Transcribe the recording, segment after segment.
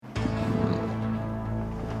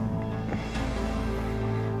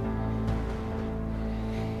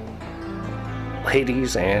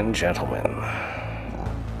Ladies and gentlemen,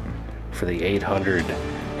 for the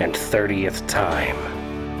 830th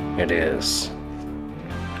time, it is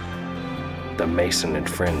the Mason and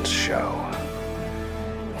Friends Show,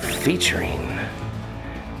 featuring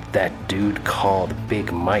that dude called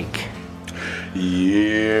Big Mike.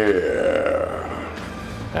 Yeah.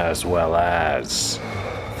 As well as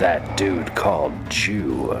that dude called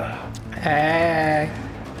Jew. Hey.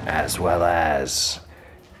 As well as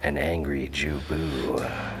an angry Jew Boo.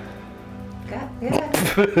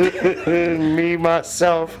 Good. Me,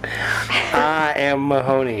 myself, I am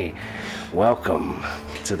Mahoney. Welcome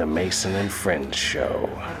to the Mason and Friends Show.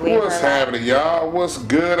 What's happening, y'all? What's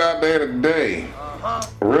good out there today?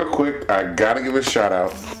 Real quick, I gotta give a shout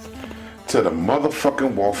out to the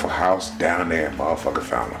motherfucking Waffle House down there in motherfucking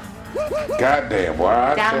Falmouth. Goddamn,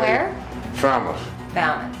 boy. Down where? Falmouth.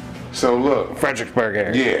 Falmouth. So look. Fredericksburg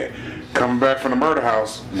area. Yeah. Coming back from the murder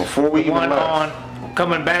house before we even left.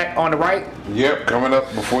 Coming back on the right. Yep, coming up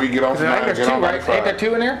before you get off the I think get there's two, on right? 95. Ain't there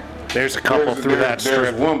two in there? There's a couple through that strip.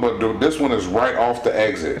 There's one, but this one is right off the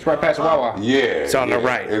exit. It's right past Wawa. Yeah. It's on the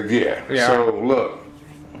right. Yeah. So look,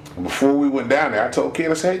 before we went down there, I told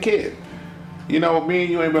Kid, I said, hey Kid, you know, me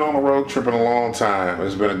and you ain't been on a road trip in a long time.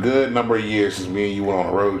 It's been a good number of years since me and you went on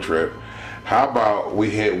a road trip. How about we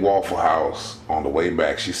hit Waffle House on the way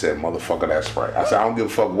back? She said, motherfucker, that's right. I said, I don't give a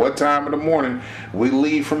fuck what time in the morning we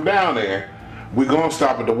leave from down there. We gonna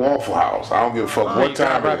stop at the Waffle House. I don't give a fuck what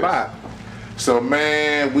time it is. So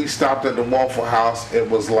man, we stopped at the Waffle House. It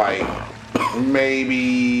was like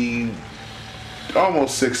maybe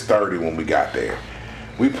almost 6:30 when we got there.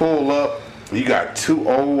 We pull up. You got two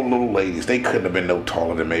old little ladies. They couldn't have been no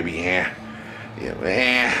taller than maybe right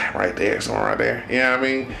there, somewhere right there. You know what I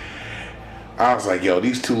mean? I was like, yo,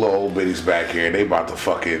 these two little old biddies back here, they about to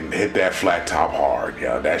fucking hit that flat top hard.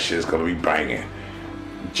 Yo, that shit's gonna be banging.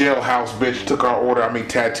 Jailhouse bitch took our order. I mean,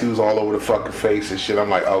 tattoos all over the fucking face and shit.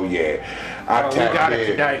 I'm like, oh yeah.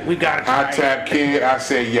 We got it. I tapped Kid. I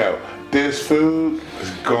said, yo, this food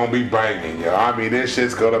is gonna be banging, yo. I mean, this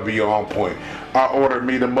shit's gonna be on point. I ordered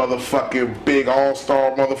me the motherfucking big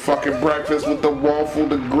all-star motherfucking breakfast with the waffle,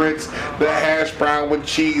 the grits, the hash brown with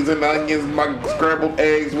cheese and onions, my scrambled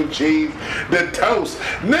eggs with cheese, the toast.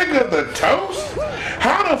 Nigga, the toast?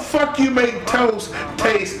 How the fuck you make toast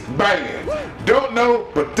taste banging? Don't know,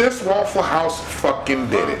 but this Waffle House fucking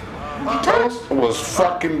did it. Toast was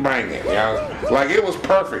fucking banging, yo. Like, it was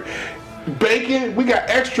perfect. Bacon, we got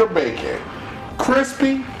extra bacon.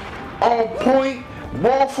 Crispy, on point.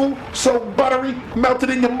 Waffle, so buttery, melted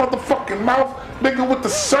in your motherfucking mouth. Nigga with the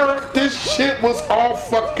syrup, this shit was all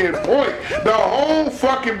fucking point. The whole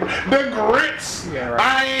fucking, the grits. Yeah, right.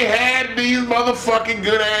 I ain't had these motherfucking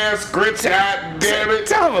good ass grits, god damn it.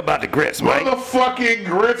 Tell them about the grits, Mike. Motherfucking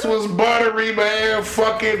grits was buttery, man.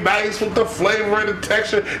 Fucking nice with the flavor and the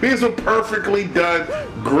texture. These were perfectly done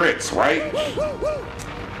grits, right?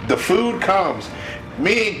 The food comes.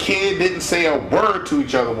 Me and Kid didn't say a word to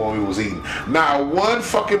each other when we was eating. Not one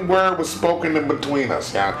fucking word was spoken in between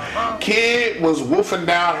us, y'all. Kid was wolfing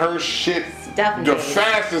down her shit the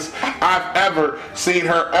fastest I've ever seen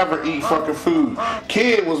her ever eat fucking food.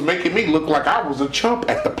 Kid was making me look like I was a chump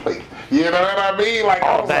at the plate. You know what I mean? Like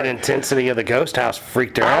all that intensity of the ghost house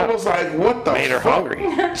freaked her out. I was like, what the fuck? Made her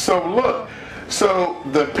hungry. So look. So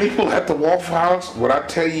the people at the Waffle House, when I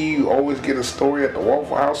tell you always get a story at the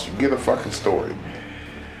Waffle House, you get a fucking story.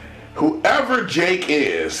 Whoever Jake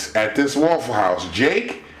is at this Waffle House,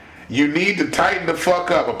 Jake, you need to tighten the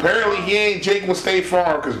fuck up. Apparently he ain't Jake with State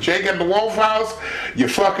Farm, because Jake at the Waffle House, you're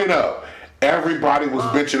fucking up. Everybody was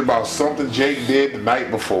bitching about something Jake did the night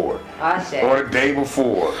before. Or the day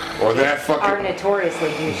before. Or that fucking... Are notoriously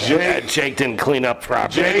do shit. Jake didn't clean up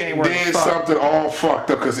properly. Jake did something all fucked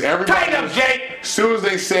up, because everybody... Tighten up, Jake! As soon as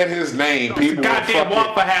they said his name, people goddamn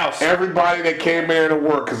Waffle House. Everybody that came there to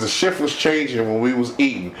work, because the shift was changing when we was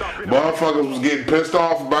eating. Motherfuckers was getting pissed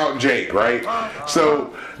off about Jake, right?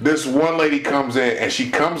 So this one lady comes in, and she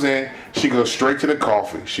goes straight to the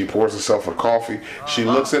coffee. She pours herself a coffee. She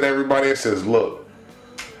looks at everybody and says, look,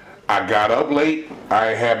 I got up late. I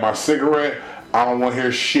had my cigarette. I don't want to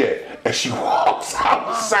hear shit. And she walks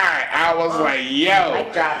outside. I was like, yo,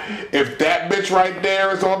 if that bitch right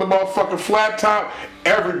there is on the motherfucking flat top,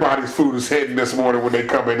 everybody's food is hitting this morning when they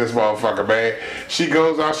come in this motherfucker, man. She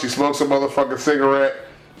goes out, she smokes a motherfucking cigarette,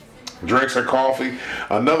 drinks her coffee.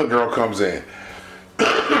 Another girl comes in.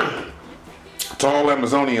 Tall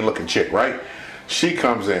Amazonian looking chick, right? She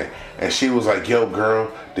comes in and she was like, yo,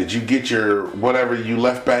 girl, did you get your whatever you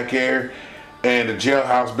left back here? And the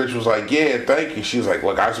jailhouse bitch was like, yeah, thank you. She was like,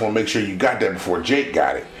 look, I just want to make sure you got that before Jake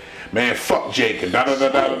got it. man, fuck Jake and da da da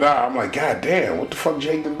da da da. I'm like, God damn, what the fuck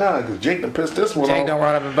Jake done done? Because Jake done pissed this one Jake off. done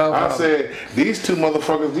run up and both I of them. said, these two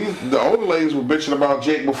motherfuckers, the older ladies were bitching about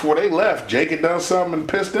Jake before they left. Jake had done something and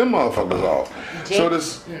pissed them motherfuckers off. So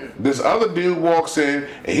this other dude walks in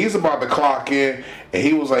and he's about to clock in, and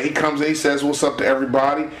he was like, he comes in, he says what's up to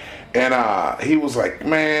everybody. And he was like,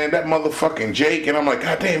 man, that motherfucking Jake. And I'm like,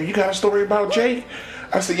 God damn, you got a story about Jake?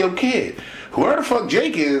 I said, yo, kid, whoever the fuck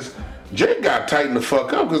Jake is, Jake got tightened the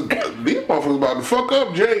fuck up because these motherfuckers about to fuck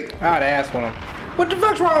up Jake. I'd ask one. What the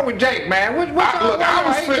fuck's wrong with Jake, man? I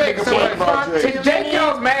was finna complain about Jake. Too Jake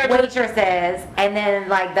y'all's many manager. waitresses, and then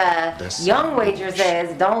like the young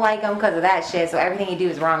waitresses don't like him because of that shit. So everything he do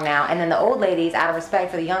is wrong now. And then the old ladies, out of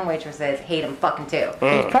respect for the young waitresses, hate him fucking too.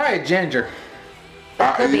 He's probably a ginger.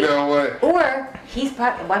 Could be. You know what? Or he's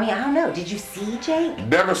probably. Well, I mean, I don't know. Did you see Jake?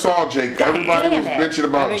 Never saw Jake. Everybody was Damn it. bitching I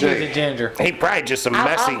about think he's a Jake. ginger. He probably just a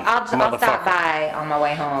messy I'll stop motherfucker. by on my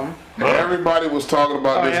way home. Everybody was talking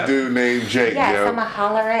about this dude named Jake, Yes, yo. I'm gonna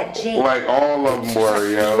holler at Jake. Like all of them were,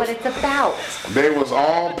 yo. What it's about. They was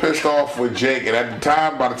all pissed off with Jake, and at the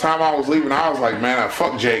time, by the time I was leaving, I was like, man,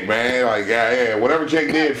 fuck Jake, man. Like, yeah, whatever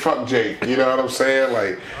Jake did, fuck Jake. You know what I'm saying?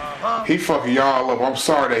 Like, he fucking y'all up. I'm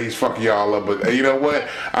sorry that he's fucking y'all up, but you know what?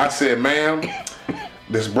 I said, ma'am,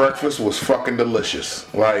 this breakfast was fucking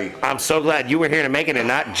delicious. Like, I'm so glad you were here to make it and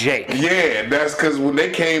not Jake. yeah, that's because when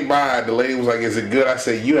they came by, the lady was like, is it good? I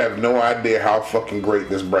said, you have no idea how fucking great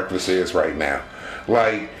this breakfast is right now.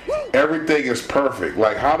 Like, everything is perfect.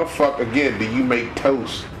 Like, how the fuck, again, do you make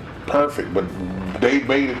toast perfect? But they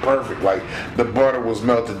made it perfect. Like, the butter was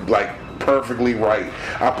melted, like, perfectly right.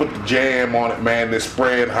 I put the jam on it, man. This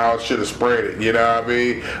spread how it should have spread it. You know what I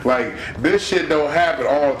mean? Like, this shit don't happen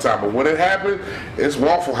all the time, but when it happened, it's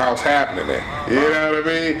Waffle House happening there. You know what I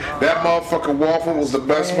mean? That motherfucking waffle was the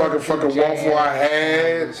best fucking waffle I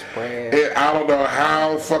had. And I don't know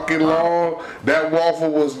how fucking long. That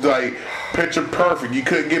waffle was like picture perfect. You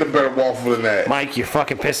couldn't get a better waffle than that. Mike, you're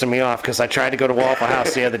fucking pissing me off because I tried to go to Waffle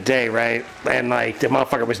House the other day, right? And like the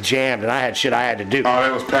motherfucker was jammed and I had shit I had to do. Oh,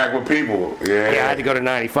 that was packed with people. Yeah. Yeah, I had to go to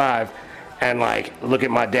 95 and like look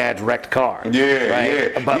at my dad's wrecked car. Yeah,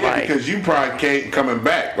 right? yeah. But yeah, like, because you probably can't coming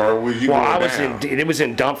back, or was you well, going I was down? it was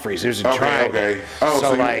in Dumfries. It was in Okay, Triangle. okay. Oh,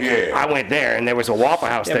 so you- like, yeah. I went there and there was a Waffle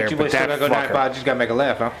House Yeah, there, but you but still that gotta go 95, fucker. just gotta make a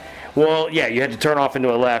left, huh? Well, yeah, you had to turn off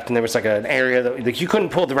into a left, and there was like an area that like, you couldn't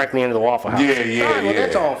pull directly into the Waffle House. Yeah, Triangle, yeah,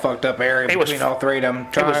 that's yeah. all fucked up area It was- between all three of them.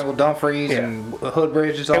 Triangle, Dumfries, yeah. and Hood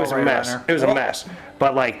Bridge is all It was right a mess. down It there. was a mess.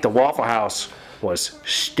 But like the Waffle House was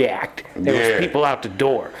stacked. There Yeah. was people out the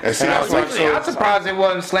door. And see, I that's was what like, I Yeah, I'm told. surprised it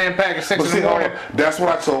wasn't slam packed at 6 But in see, the morning. that's what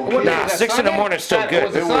I told What kids. day Nah, is that, 6 in the Sunday? morning is still Was good.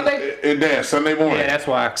 it It was, Sunday? yeah, Sunday morning. Yeah, that's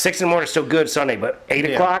why. 6 in the morning is still good Sunday, but 8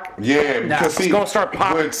 o'clock? Yeah, because it's see, gonna start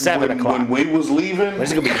popping at 7 o'clock. When we was leaving, This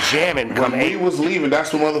is gonna be jamming come when we 8. was leaving,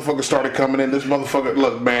 that's when motherfuckers started coming in. This motherfucker,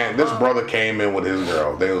 look, man, this brother came in with his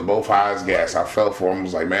girl. They was both high as gas. I fell for him. I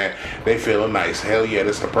was like, man, they feeling nice. Hell yeah,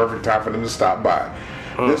 this is the perfect time for them to stop by.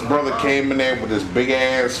 This brother came in there with this big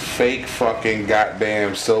ass fake fucking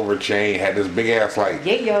goddamn silver chain. Had this big ass like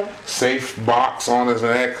Yeah. safe box on his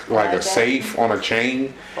neck, like a Okay. safe on a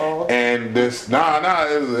chain. Oh. And this, it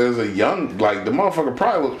was a young, like the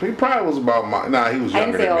motherfucker he probably was about he was I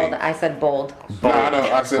younger didn't say than old. me. I said bold. I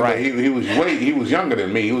know. I said Right. that he was younger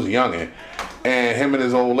than me. He was a youngin'. And him and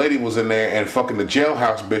his old lady was in there, and fucking the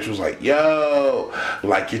jailhouse bitch was like, yo,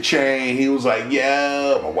 like your chain. He was like,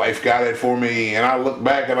 yo, my wife got it for me. And I look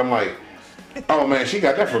back and I'm like, oh man, she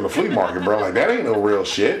got that from the flea market, bro. Like, that ain't no real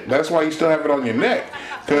shit. That's why you still have it on your neck.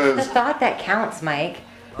 The Cause thought that counts, Mike.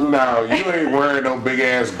 no, you ain't wearing no big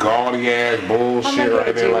ass, gaudy ass I'm bullshit gonna right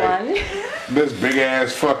get there. you Like one. this big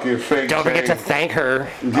ass fucking fake Don't forget to chain. thank her.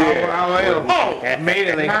 Yeah. I will. Hey,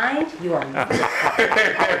 Immediately. mind your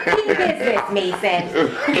fucking business,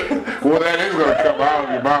 Mason. Well, that is gonna come out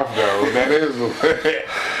of your mouth though. That is.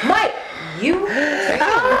 Mike, you.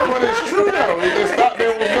 But it's true though.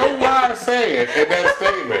 There was no lie saying in that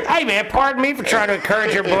statement. Hey man, pardon me for trying to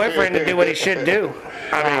encourage your boyfriend to do what he should do.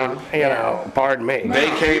 I mean, you know, pardon me. They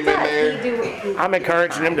came in there. I'm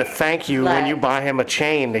encouraging him to thank you when you buy him a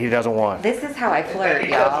chain that he doesn't want. This is how I flirt,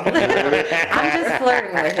 y'all. I'm just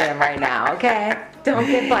flirting with him right now, okay? Don't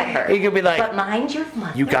get butthurt. He could be like, but mind your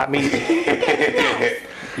mother. You got me.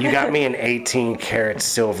 You got me an 18 karat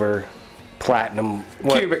silver platinum.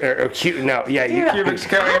 Cubic. No, yeah, Dude, you.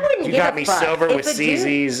 I wouldn't You give got a me fuck. silver If with a dude-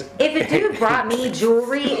 CZ's. If a dude brought me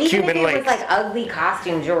jewelry, even Cuban if it links. was like ugly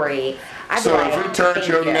costume jewelry, I'd So be like, if it turned thank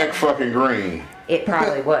your you. neck fucking green, It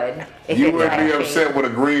probably would. If you it would be was upset with a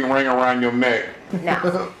green ring around your neck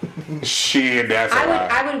No. Shit, that's a lie.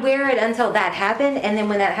 I would wear it until that happened, and then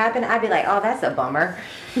when that happened, I'd be like, oh, that's a bummer.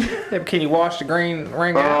 Can you wash the green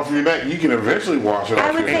ring Off out? your neck, you can eventually wash it I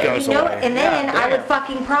off would your say, neck. goes you know, away. and then Yeah, I would yeah.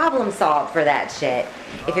 fucking problem solve for that shit.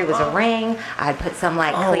 If it was a ring, I'd put some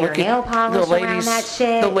like clear look nail at polish around that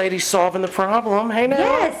shit. The lady's solving the problem. Hey now.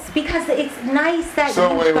 Yes, because it's nice that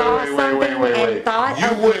So you wait, saw wait, something wait. and thought You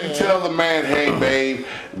of wouldn't me. tell the man, hey babe,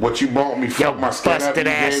 what you bought me Yo, fucked my skin up. busted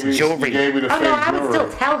You ass gave me- jewelry. You gave me the Oh fake no, I would jewelry.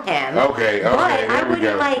 still tell him. Okay, but there I we wouldn't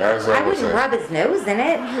go. like, That's what I I'm wouldn't saying. rub his nose in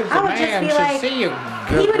it. I would man just be should like, see you,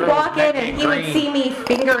 he would girls walk in and he would green. see me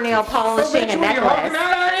fingernail polishing a Bitch, what you hawking necklace.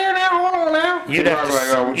 out here now? Hold on now. You'd have Like,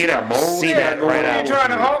 oh, to, what you you'd got, have to mold? see Yeah, that go right ahead. You out.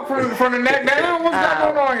 trying to hawk from the neck down? What's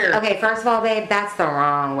going on here? Okay, first of all, babe, that's the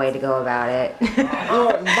wrong way to go about it.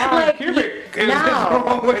 Like, cubic is no. the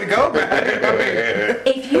wrong way to go about it. I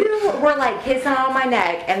mean, If you were like kissing on my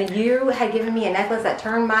neck and you had given me a necklace that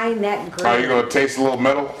turned my neck green, Are you gonna taste a little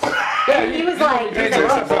metal? and he was like, taste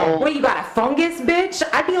it. what, you got a fungus, bitch?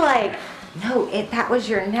 I'd be like, no, that was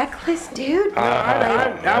your necklace, dude.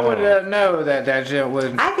 I would know that shit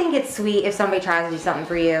would. I think it's sweet if somebody tries to do something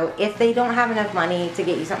for you. If they don't have enough money to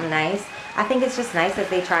get you something nice, I think it's just nice if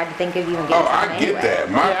they tried to think of you and get Oh, you something I get anyway.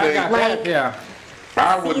 that. My Yeah, I thing, got Like- that. Yeah.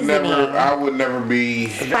 Seasoning. I would never be.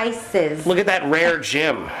 Spices. Look at that rare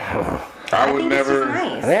gem. I I would think it's never. just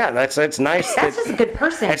nice. Yeah, that's nice. That's that, just a good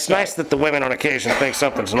person. it's nice that the women on occasion think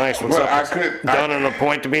something's nice when Well, I something's could- done on a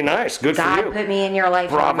point to be nice. Good for God you. put me in your life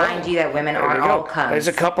to Bravo. remind you that women There aren't you go. all cunts. There's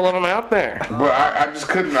a couple of them out there. But I just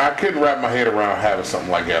couldn't. I couldn't wrap my head around having something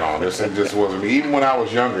like that on. It just wasn't me. Even when I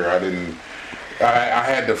was younger, I didn't. I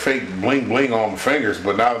had the fake bling bling on my fingers,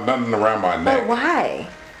 but nothing around my But neck. why?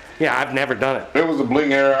 Yeah, I've never done it. It was a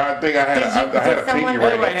bling era. I think I had. I had a Did someone pinky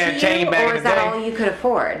give ring. it had to chain you, back or in is the that day. all you could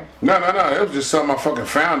afford? No. It was just something I fucking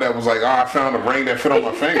found that was like, oh, I found a ring that fit on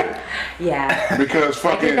my finger. Yeah. Because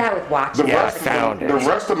fucking that with watches. the Yeah, I rest, found the, it. the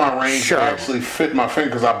rest of my rings Sure. actually fit my finger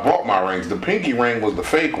because I bought my rings. The pinky ring was the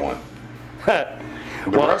fake one. The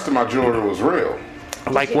rest of my jewelry was real.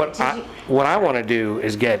 Like you- what did I you- what I want to do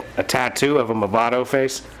is get a tattoo of a Movado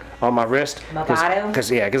face on my wrist. Movado?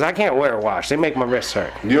 Because I can't wear a watch. They make my wrists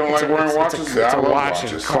hurt. You don't like wearing watches? It's a I love watch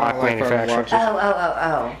and watches. clock I don't like wearing manufacturer. watches.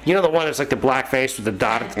 Oh. You know the one that's like the black face with the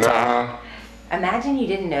dot at the top? Uh-huh. Imagine you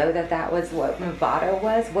didn't know that was what Movado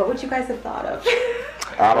was. What would you guys have thought of?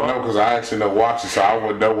 I don't know because I actually know watches, so I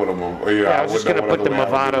wouldn't know what a Yeah, I was just wouldn't gonna know put the what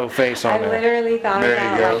other way I would do Movado face I on there. literally thought There you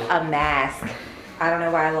about go. like a mask. I don't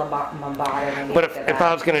know why I love Movado. Maybe But because of if that.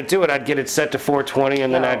 I was gonna do it, I'd get it set to 420,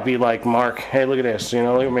 and then No. I'd be like, Mark, hey, look at this. You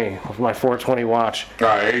know, look at me with my 420 watch, All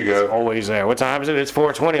right, there you go. always there. What time is it? It's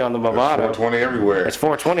 420 on the Movado. 420 everywhere. It's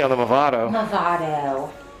 420 on the Movado.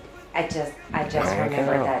 Movado. I just There you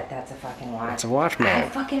remembered go. that that's a fucking watch. It's a watch, I man.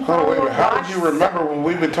 fucking Hold on, wait a follow minute. How watch. did you remember when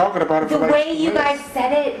we've been talking about it The for like way you minutes? guys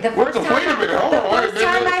said it, the Wait first a time, minute, hold on, wait, the first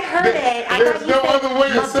time I heard it, I there's thought you no said other way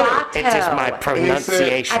to say it. Movato. It's just my I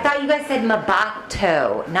pronunciation. thought you guys said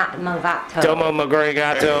Mabato, not Movato. Domo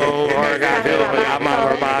Magorigato, Origato, I'm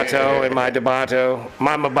my Robato and my Debato,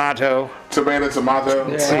 my Mabato. Tomato.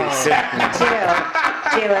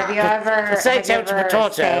 Jill, have you ever, Say have you Tomato ever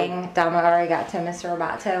Potato. sang Domo Arigato, Mr.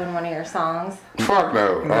 Robato in one of your songs? Fuck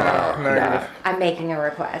no. Negative. I'm making a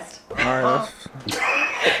request. All right,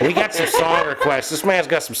 We got some song requests. This man's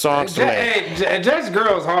got some songs to make. Hey, Just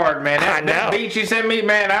Girl's hard, man. I That know. beat you sent me,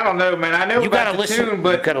 man, I don't know, man. I know You about gotta the listen. tune, You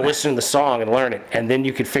but gotta listen to the song and learn it, and then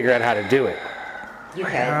you can figure out how to do it. You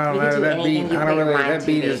could. I don't You know could do that anything beat. you I put don't your really. mind That to,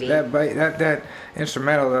 beat is baby. that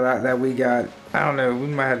instrumental that we got. I don't know. We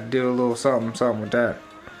might have to do a little something with that.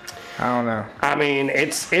 I don't know. I mean,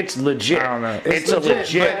 it's legit. I don't know. It's a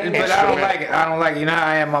legit. but I don't instrument. like it. I don't like it. You know how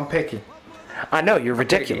I am. I'm picky. I know you're You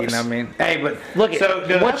ridiculous. know what I mean? Hey, but Look at- so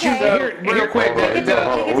what you so, hear- real quick. Hold on, the-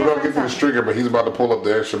 the- we're gonna get to the streaker, but he's about to pull up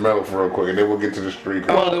the instrumental for real quick, and then we'll get to the streaker.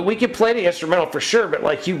 Well, we could play the instrumental for sure, but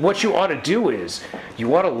like what you ought to do is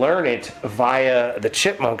you ought to learn it via the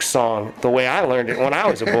Chipmunks song, the way I learned it when I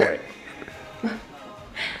was a boy.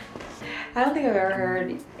 I don't think I've ever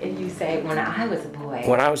heard you say when I was a boy.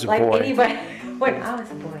 When I was a like boy. Anybody, when I was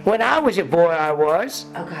a boy. When I was a boy, I was.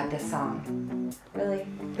 Oh God, this song. Really?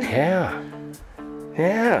 Yeah.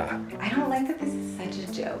 Yeah. I don't like that this is such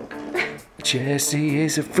a joke. Jesse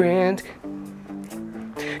is a friend.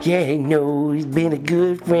 Yeah, I know he's been a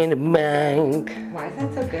good friend of mine. Why is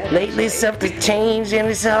that so good? Lately actually? something changed and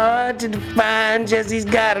it's hard to define. Jesse's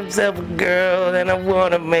got himself a girl and I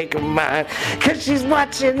wanna make her mine. Cause she's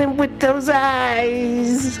watching him with those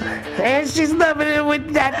eyes. And she's loving him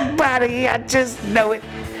with that body, I just know it.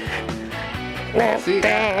 See,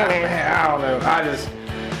 I don't know.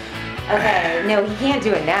 Okay, no, he can't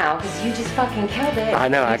do it now because you just fucking killed it. I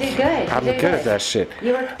know. You did good. I'm You did good at that shit.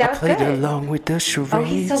 That was Played good. it along with the charades. Oh,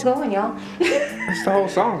 he's still going, y'all. That's the whole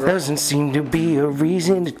song, girl. Doesn't seem to be a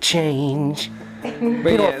reason to change. But You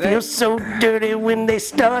yeah, don't feel so dirty when they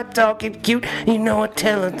start talking cute. You know,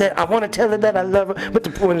 I want to tell her that I love her, but the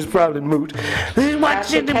point is probably moot. She's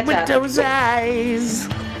watching him with those eyes.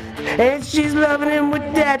 And she's loving him with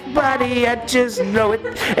that body, I just know it.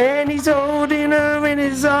 And he's holding her in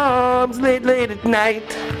his arms late at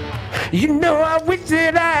night. You know, I wish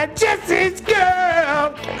that I had Jesse's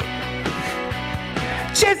girl.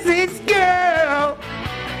 Jesse's girl.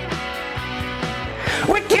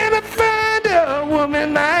 Where can I find a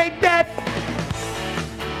woman like that?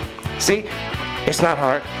 See, it's not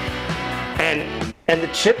hard. And the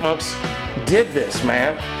Chipmunks did this,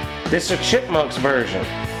 man. This is a Chipmunks version.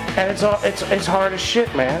 And it's hard as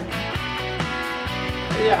shit, man.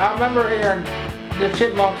 Yeah, I remember hearing the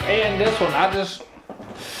Chipmunks and this one.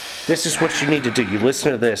 This is what you need to do. You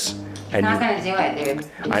listen to this, and Not gonna do it,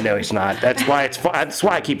 dude. I know he's not. That's why that's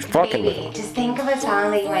why I keep fucking with Baby, him. just think of a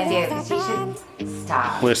song that you want to do because you should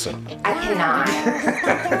stop. Listen, I cannot.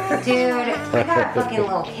 Dude, I got fucking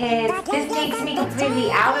little kids. This takes me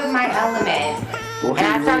completely out of my element. And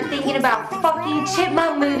I start thinking about fucking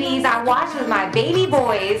chipmunk movies I watch with my baby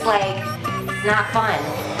boys. Like, it's not fun.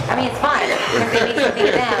 I mean, it's fun because they make you think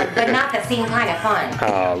of them, but not the same kind of fun.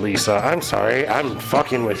 oh Lisa, I'm sorry. I'm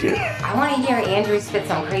fucking with you. I want to hear Andrew spit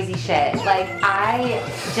some crazy shit. Like, I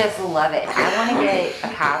just love it. I want to get a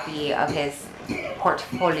copy of his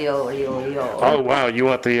portfolio. Oh wow, you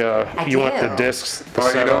want the do. discs? Oh,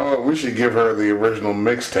 you set know up? what? We should give her the original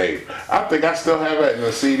mixtape. I think I still have that in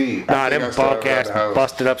the CD. Nah, I think I them still have bunk that ass in the house.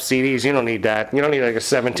 busted up CDs. You don't need that. You don't need like a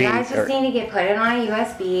 17. You guys just need to put it on a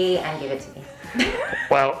USB and give it to me.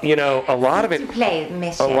 Well, you know, a lot of it. To play A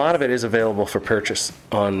mission. lot of it is available for purchase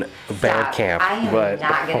on Bandcamp, I am but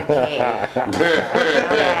not gonna pay. God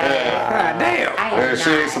damn. I am Man, she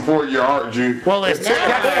ain't not. support your art, Jude. well, it's, you No,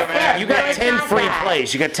 got it's 10 not free that.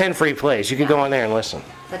 plays. You got 10 free plays. You could go on there and listen.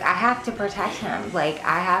 Like, I have to protect him. Like,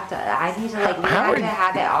 I need to, like, we How have are to you-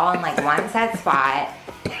 have it all in, like, one set spot.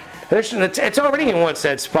 It's already in one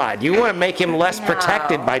set spot. You want to make him less No.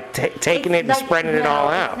 protected by taking It's it and like, spreading it no, all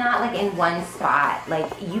It's out. not, like, in one spot. Like,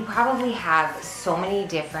 you probably have so many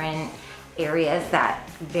different areas that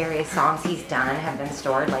various songs he's done have been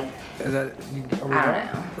stored. Like, Is that, I don't know.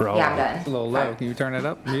 Roll. Yeah, I'm a done. little low? Can you turn it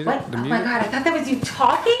up? Music? What? The Oh music? my god, I thought that was you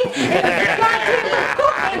talking?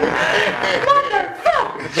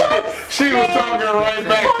 Motherfucker! She was talking right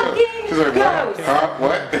back to her. She's like, what? Huh?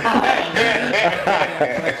 What?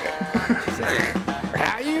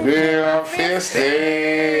 How you? Yeah, I'm fisted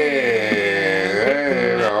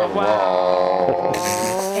in the wall. I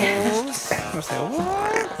said,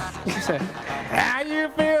 what? She said, how you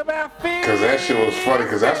feel about feeling? Cause that shit was funny,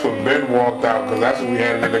 cause that's when Ben walked out, cause that's when we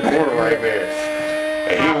had him in the corner right there.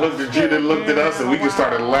 And he looked at you, then looked at us, and we just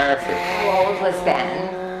started laughing. How old was Ben?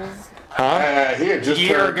 He had just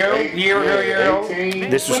Year turned ago? Year old? 18.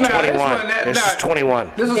 This was Well, no, 21. This is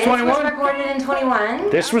 21. This was This was 21? recorded in 21.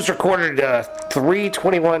 This was recorded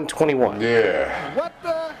 3/21/21. Yeah. What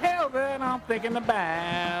the hell that I'm thinking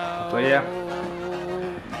about? But yeah.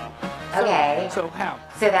 Okay. So how?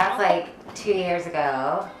 So that's like 2 years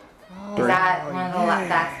ago. Is that one of the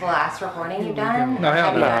that's the last recording you've done? No,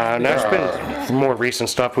 hell no. That's been some more recent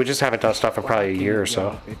stuff. We just haven't done stuff in probably a year or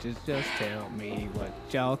so. Bitches, just tell me what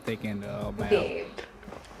y'all thinking about. Babe,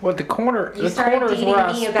 Well, the corner, you the started corner's dating where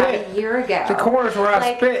I me about spit. a year ago. The corner's where I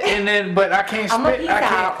Like, spit, and then, but I can't I'm gonna spit. peace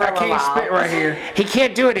out for I a little can't while. spit right here. He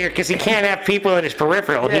can't do it here because he can't have people in his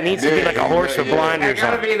peripheral. He needs to be like a horse with I blinders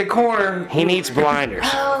gotta on. be in the corner. He needs blinders.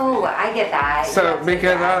 Oh, I get that. So, Yes,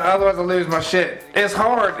 because yes. otherwise I lose my shit. It's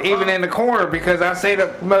hard, even in the corner, because I say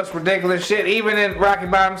the most ridiculous shit, even in Rocky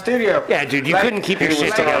Bottom Studio. Yeah, dude, you Like- couldn't keep your shit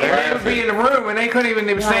Like, together. they would be in the room, and they couldn't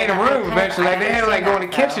even stay in the room eventually. Like, they had to, like, go in the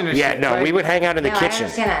kitchen and Yeah, shit. no, Like, we would hang out in the No, I kitchen.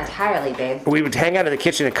 understand that entirely, babe. We would hang out in the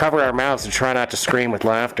kitchen and cover our mouths and try not to scream with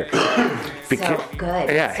laughter. So good.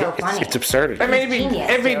 Yeah, So funny. it's absurd. I mean,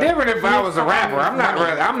 it'd be different if I was a rapper. I'm not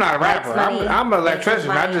a rapper. I'm an electrician.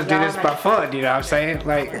 I just do this by fun, you know what I'm saying?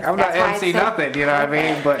 Like, I'm not That's why MC it's so nothing, you know what I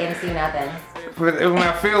mean? perfect. But MC nothing. when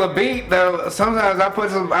I feel a beat, though, sometimes I put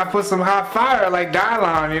some hot fire, like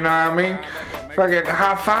Dylon, you know what I mean? Fucking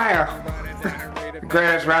hot fire.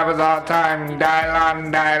 Greatest rappers all time,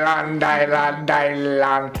 Dylon.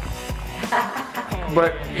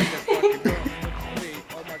 But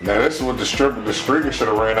Now this is what the streaker should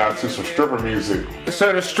have ran out to some stripper music.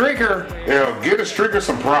 so the streaker, Get a streaker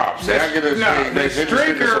some props. I get the a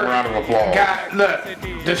some round of applause.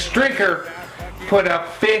 streaker put a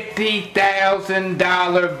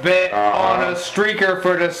 $50,000 bet on a streaker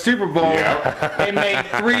for the Super Bowl and made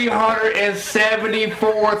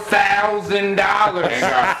 $374,000. And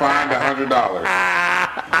got fined $100.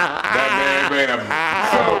 That man made a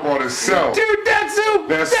film on himself. Dude, that's so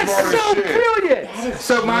shit. brilliant.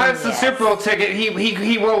 So minus the Super Bowl ticket,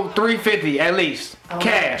 he rolled $350 at least.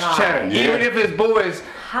 Cash, cheddar. Yeah. Even if his boys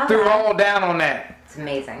threw all down on that. It's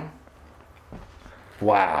amazing.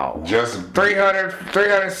 Wow. Just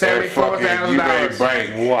 $374,000.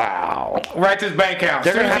 bank. Wow. Right to his bank account.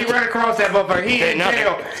 They're Soon gonna as he have ran across that motherfucker, he in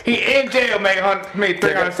jail. He in jail making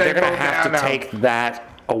They're gonna have to $374,000. take that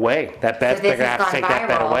away. That bet, So they're this gonna has have to gone take that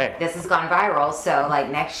bet viral. away. This has gone viral. So like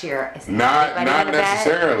next year, is Not anybody gonna bet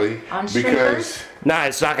necessarily, on because streakers? No,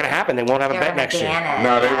 it's not gonna happen. They won't have a They're bet gonna next year. ban it.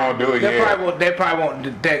 no, they won't do it They yet. probably won't. They'll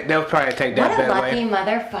probably take that What a bet lucky away.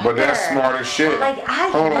 motherfucker. But that's smart as shit. Like, I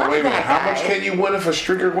Hold on, love wait a minute. that How guy. much can you win if a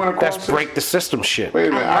streaker win across? That's break the system shit. Wait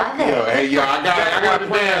a minute. I love it. Hey, yo, I got a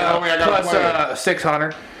plan, homie. I got a plan. Plus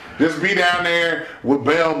 600. Just be down there with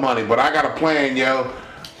bail money, but I got a plan, yo.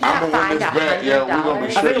 I'm gonna win this fined bet, yo. We're gonna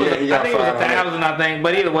be $100. I think straight. it was, Yeah, he got I think it was 500. 1,000, I think.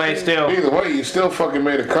 But either way, still. Either way, you still fucking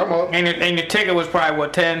made a come up, And your ticket was probably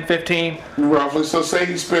what, 10, 15? roughly. So say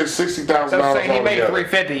he spent $60,000 So say he made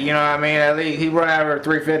altogether. $350. You know what I mean? At least he run out of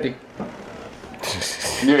 $350.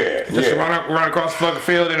 Yeah, Just yeah. run across the fucking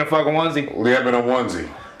field in a fucking onesie. We have been a onesie.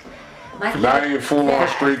 My Not even full on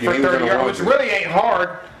streaking. For He was in 30 a yards, which onesie. really ain't hard.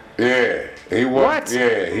 Yeah, he was. What?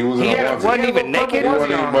 Yeah, he was in He a onesie. wasn't even He naked. He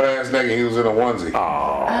wasn't even butt ass naked. He was in a onesie.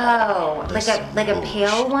 Oh, like a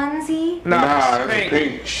pale onesie? Nah, Nah, it's that's pink.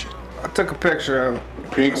 pink. I took a picture of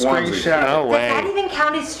Pink onesie. screenshot. No Does that way. even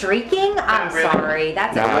count as streaking? I'm really. sorry.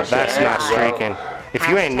 That's No, bullshit. that's not streaking. If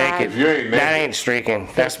you ain't Hashtag- naked, If you ain't that naked. ain't streaking.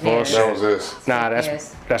 That's Fake news. That bullshit. was this. Nah,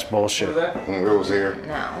 news. that's bullshit. It was here.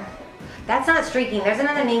 No. That's not streaking. There's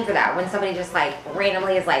another name for that. When somebody just like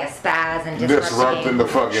randomly is like a spaz and Disrupting the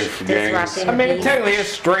fucking games. Disrupting I mean, the it technically it's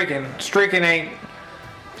streaking. Streaking ain't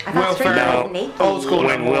I Will thought streaking Ferrell. was naked. Old school.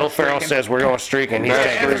 When Will Ferrell says we're going streaking, he's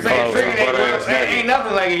That's taking his streaking. clothes Streaking off. ain't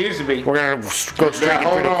nothing like it used to be. We're gonna go Now, streaking through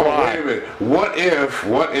hold the on, wait a quad. minute. What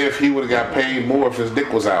if he would have got paid more if his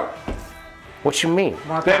dick was out? What you mean?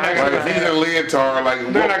 More They're not power gonna to Like if him. he's in a leotard, like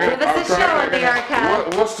They're not gonna- Give us a show, America.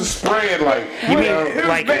 What's the spread like? You mean It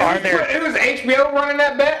like was, are there? It was HBO running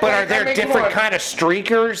that bet. But are Like, I there mean, come different on. kind of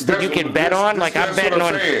streakers that you can bet on? Like I'm that's betting what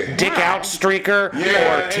I'm on saying. dick out streaker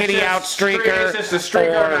Yeah, or it's titty just out streak- streaker it's just a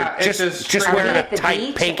streaker, or not- it's just just wearing a At the tight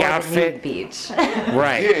beach pink or the outfit. nude beach.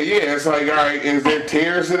 Right. Yeah. It's like, all right, is there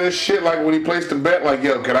tears in this shit? Like when he placed the bet, like,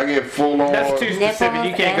 yo, can I get full on? That's too specific.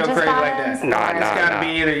 You can't go crazy like that. Nah, It's nah. gotta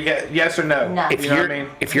be either yes or no. No. If You know you're what I mean?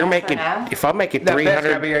 if you're Yes or making no? if I'm making That bet's gotta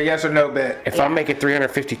 300 be a yes or no bet. if Yeah. I'm making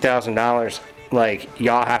 $350,000, like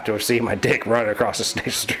y'all have to see my dick running across the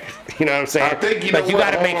state street. You know what I'm saying? I think you like know you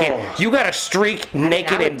what, gotta make hold on. it. You gotta streak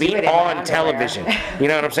naked would and be do it in my on underwear. television. You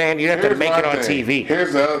know what I'm saying? You have to Here's make my it on thing. TV.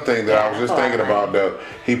 Here's the other thing that I was just That's thinking all right. about, though.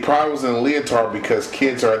 He probably was in a leotard because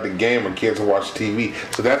kids are at the game and kids are watching TV.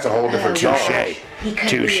 So that's a whole different Touche. charge. He could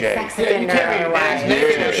Touche. be a sex Yeah, you offender can't be otherwise. ass naked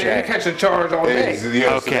Yeah. and shit. You catch a charge all day.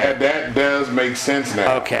 Yeah, Okay. so that does make sense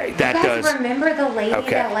now. Okay, that You guys does. remember the lady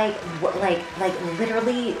Okay. that like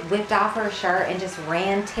literally whipped off her shirt and just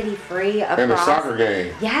ran titty free across In the soccer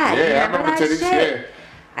game. Yeah, you Yeah, I remember remember that titties. shit? Yeah.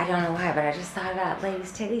 I don't know why, but I just thought about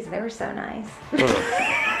ladies' titties. They were so nice. They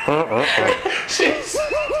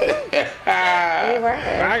were.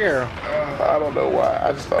 My girl. I don't know why.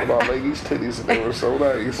 I just thought about ladies' titties and they were so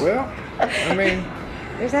nice. Well, I mean,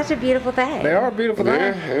 They're such a beautiful thing. they are beautiful.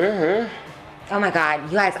 Yeah, things. yeah. Oh my god,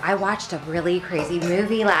 you guys! I watched a really crazy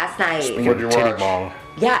movie last night. What'd you Titty watch? bong.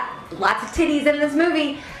 Yeah, lots of titties in this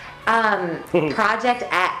movie. Project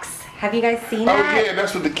X. Have you guys seen Oh that? yeah,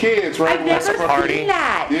 that's with the kids, right? I've never party. seen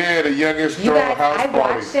that. Yeah, the youngest You guys, house I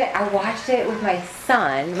party. watched it. I watched it with my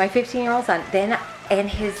son, my 15-year-old son, then and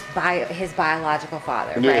his biological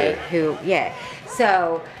father, Yeah. right? Who, yeah.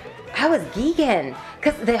 So I was geeking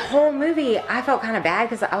because the whole movie I felt kind of bad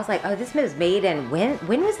because I was like, oh, this movie was made in when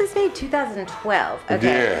was this made? 2012. Okay.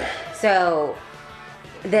 Yeah. So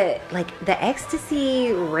the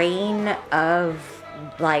ecstasy reign of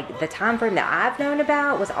like the time frame that I've known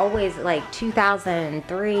about was always like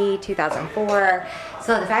 2003, 2004.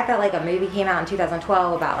 So the fact that like a movie came out in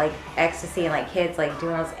 2012 about like ecstasy and like kids like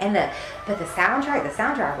doing this and the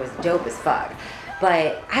soundtrack was dope as fuck.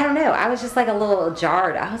 But I don't know, I was just like a little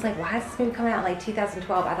jarred. I was like, why is this movie coming out in like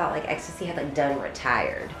 2012? I thought like ecstasy had like done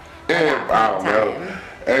retired. at Yeah, that I point don't in know. time.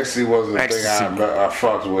 Ecstasy wasn't a Ecstasy. thing I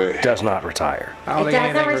fucked with. Does not retire. I don't It think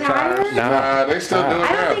doesn't anything retire? retires. No. Nah, they still do it I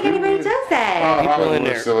now. don't think anybody does that. People in Hollywood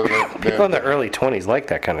their still people in their early 20s like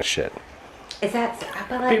that kind of shit. Is that?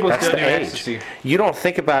 But like, People That's still the do age. ecstasy. You don't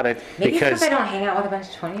think about it maybe it's because because I don't hang out with a bunch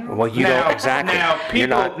of 20-year-olds. well, you don't exactly. Now, You're people,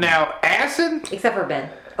 not. now acid. Except for Ben.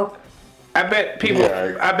 Oh, I bet people.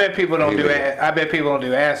 Yeah, I bet people don't do. yeah. I bet people don't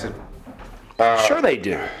do acid. Sure they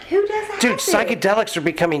do. who does that? Dude, psychedelics are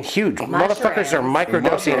becoming huge. Motherfuckers are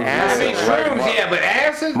microdosing Mushrooms. I acid. mean, shrooms, yeah, but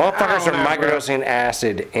acid. Motherfuckers I are don't know, bro. microdosing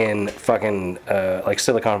acid in fucking like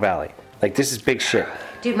Silicon Valley. Like this is big shit.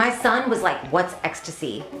 Dude, my son was like, "What's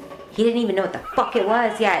ecstasy?" He didn't even know what the fuck it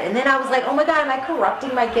was yet. And then I was like, "Oh my god, am I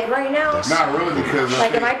corrupting my kid right now?" Not really, because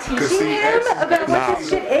Like, am I teaching him about what this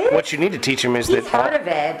shit is? What you need to teach him is He's that heard of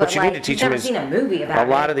it, but what you need like, to teach he's him never is seen a movie about a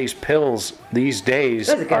lot it. of these pills these days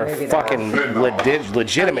It was a good are movie, though. fucking Fentanyl.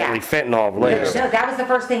 legitimately Oh, fentanyl laced. No, that was the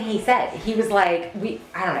first thing he said. He was like,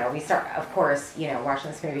 I don't know, we start, of course,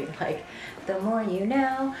 watching this movie, like, the more you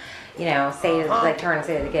know, say, like, turn and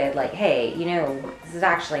say to the kid, like, hey, this is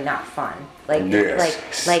actually not fun. Like,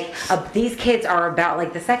 Yes. these kids are about,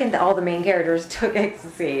 like, the second that all the main characters took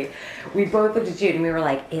ecstasy, we both looked at Jude and we were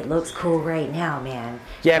like, it looks cool right now, man.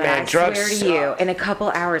 Yeah, But man, I drugs swear to suck. you, in a couple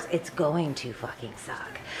hours, it's going to fucking suck.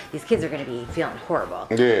 These kids are going to be feeling horrible.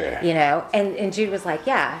 Yeah. And Jude was like,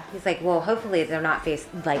 yeah. He's like, well, hopefully they're not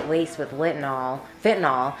laced with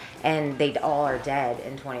fentanyl, and they all are dead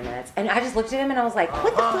in 20 minutes. And I just looked at him and I was like,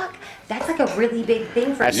 what the fuck? That's like a really big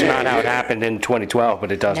thing for That's kids. not how it happened in 2012,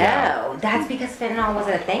 but it does now. No, that's because fentanyl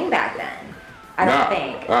wasn't a thing back then. I don't Nah.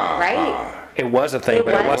 think, right? It was a thing, It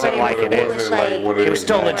but it was, wasn't but like it it is. was like- what It was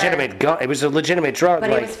still now. legitimate. It was a legitimate drug. But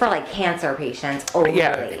like it was for like cancer patients only.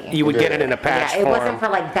 yeah, you would get it in a patch Yeah, it form. wasn't for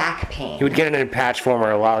like back pain. You would get it in a patch form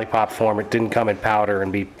or a lollipop form. It didn't come in powder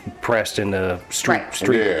and be pressed into street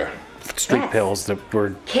Right. Yeah. Yes. pills that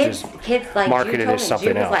were Kids like marketed Jude told as me, something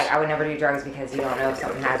Jude was else. like, I would never do drugs because you don't know if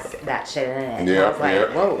something has that shit in it. And Yeah, I was like, yeah.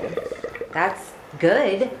 whoa, that's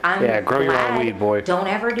good. I'm Yeah, grow your own glad. weed, boy. Don't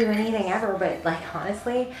ever do anything ever, but like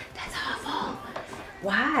honestly, that's awful.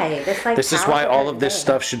 Why? That's like This is why powerful all of this thing.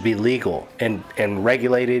 stuff should be legal and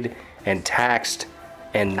regulated and taxed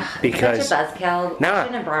and because Such a buzzkill. Nah. I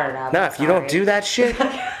shouldn't have brought it up. no, I'm if you don't sorry. do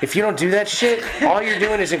that shit, all you're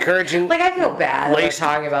doing is encouraging Like I feel bad Laced-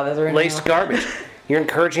 talking about this right laced now. garbage. You're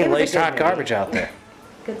encouraging It was a laced good hot movie. garbage out there.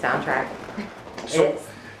 Good soundtrack. So- It is.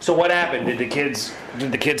 So what happened? Did the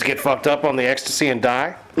kids get fucked up on the ecstasy and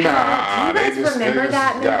die? Do Nah, you guys remember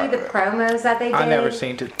that movie, the promos that they did? I never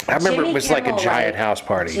seen it. I remember Jimmy it was like a Kimmel, giant like, house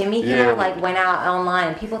party. Jimmy Yeah. Kimmel went out online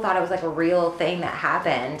and people thought it was like a real thing that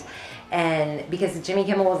happened. And because Jimmy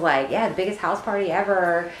Kimmel was like, yeah, the biggest house party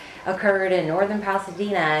ever occurred in northern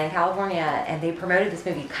Pasadena in California, and they promoted this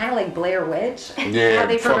movie kind of like Blair Witch. Yeah, how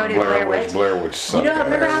they fuck promoted Blair Witch. Blair Witch You sucked. know,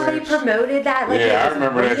 remember how they promoted that? Like, it Yeah, I was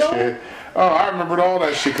remember that real? shit. Oh, I remembered all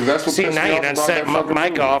that shit because that's what See, pissed now me you off done about set that fucking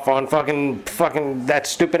Mike movie. off on fucking that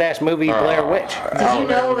stupid ass movie Blair Witch. Did you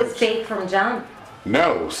know it was fake from jump?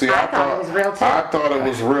 No, see, I thought it was real, too. I thought it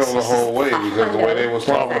was real the whole way because the way they was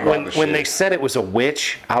Well, talking about the when they shit. said it was a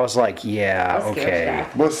witch, I was like, yeah, I was scared okay. to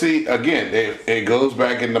death. But see, again, it goes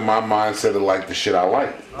back into my mindset of like the shit I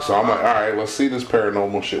like. So I'm like, all right, let's see this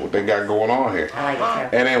paranormal shit, what they got going on here. I like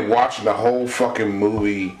it too. And then watching the whole fucking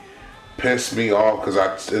movie pissed me off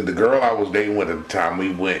because the girl I was dating with at the time,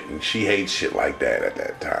 we went and she hates shit like that at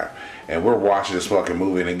that time. And we're watching this fucking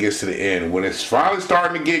movie and it gets to the end when it's finally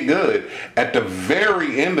starting to get good at the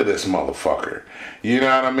very end of this motherfucker. You know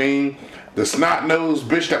what I mean? The snot-nosed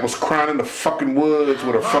bitch that was crying in the fucking woods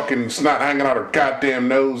with her fucking snot hanging out her goddamn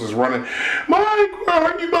nose is running, Mike, where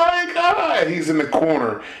are you, Mike? Ah! He's in the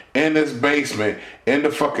corner in this basement in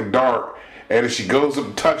the fucking dark. And if she goes up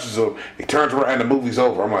and touches him, he turns around and the movie's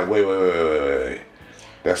over. I'm like, wait.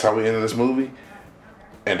 That's how we ended this movie?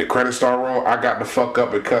 And the credit star roll, I got the fuck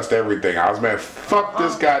up and cussed everything. I was mad, fuck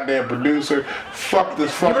this goddamn producer, fuck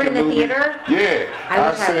this You were fucking in the movie. theater? Yeah. I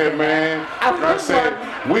I wish I said, did man, that. I I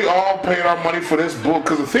said, we all paid our money for this book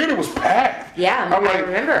because the theater was packed. Yeah, I'm I like,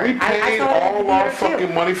 remember. we I paid saw it in all the our theater, too.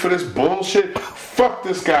 fucking money for this bullshit. Fuck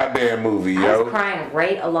this goddamn movie, I yo. was crying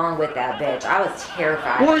right along with that bitch. I was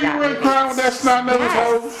terrified. Were of you that really movie. crying with that snot-nosed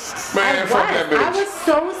Yes. hoe? Man, fuck that bitch. I was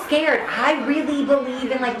so scared. I really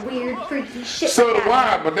believe in like weird, freaky shit. So like do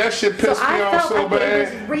that. I, but that shit So pissed me I off felt so like it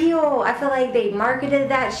bad. was real. I feel like they marketed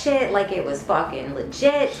that shit like it was fucking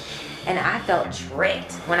legit. And I felt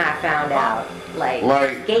tricked when I found out. Like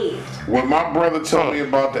scathed. When my brother told me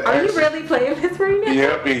about the Are you ex- really playing this right now?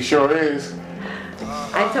 Yep, he sure is.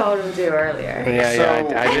 I told him to earlier.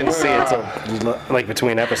 I didn't see it till like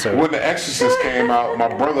between episodes. When The Exorcist came out, my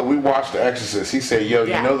brother, we watched The Exorcist. He said, yo,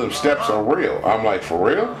 Yeah. you know them steps are real. I'm like, for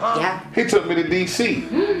real? Yeah. He took me to D.C.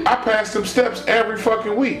 I passed them steps every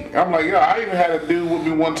fucking week. I'm like, yo, I even had a dude with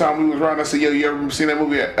me one time. We was riding. I said, yo, you ever seen that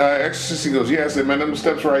movie Exorcist? He goes, yeah. I said, man, them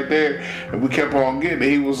steps right there. And we kept on getting it.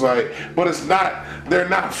 He was like, but it's not, they're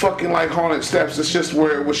not fucking like haunted steps. It's just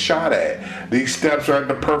where it was shot at. These steps are at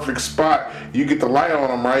the perfect spot. You get the light on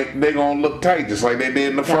them right, they gonna look tight just like they did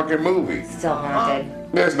in the fucking movie. Still haunted.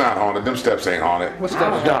 That's not haunted. Them steps ain't haunted. What's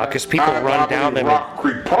that? No, because people run down them. Rock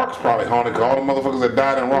Creek Park's probably haunted because all the motherfuckers that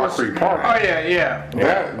died in Rock Creek Park. Oh yeah.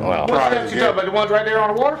 That well. What probably steps you talking about? The ones right there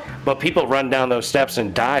on the water? But people run down those steps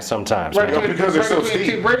and die sometimes. Right man. Yeah, because they're so between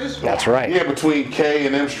steep. two bridges? That's right. Yeah, between K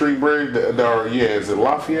and M Street Bridge, is it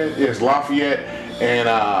Lafayette? Yeah, it's Lafayette and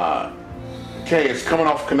K. It's coming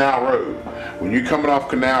off Canal Road. When you're coming off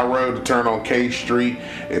Canal Road to turn on K Street,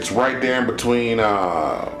 it's right there in between.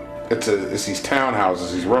 It's these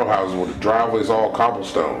townhouses, these row houses where the driveway's all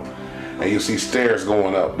cobblestone, and you see stairs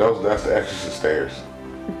going up. That's the Exorcist stairs.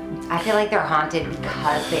 I feel like they're haunted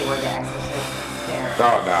because they were the Exorcist stairs.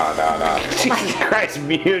 No. Jesus Christ,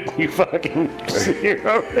 mute, you fucking. You're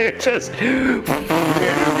over there just. Like,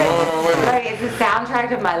 it's the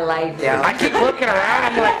soundtrack of my life, Joe. I keep looking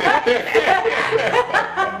around. I'm like,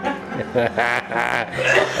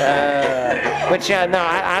 But yeah, no,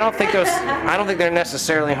 I don't think those. I don't think they're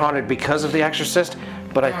necessarily haunted because of The Exorcist.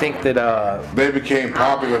 But I think that. They became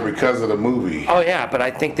popular because of the movie. Oh yeah, but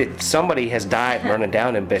I think that somebody has died running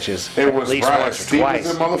down them bitches It was at least right as once or steep as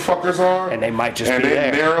twice. them motherfuckers are, And they might just and be they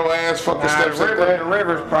there. narrow ass fucking steps like the that.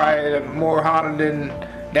 river's probably more haunted than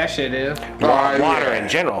that shit is. Why, Water yeah. in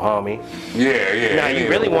general, homie. Yeah. Now you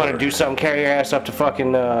really want to do something? Carry your ass up to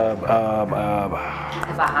fucking. The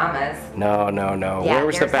Bahamas. No. Yeah, Where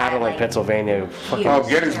was the there's battle that, in like, Pennsylvania? Fucking Oh,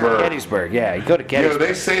 Gettysburg. Gettysburg. Yeah, you go to Yo, Gettysburg.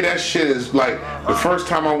 they say that shit is like the first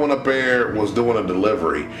time I went up there was doing a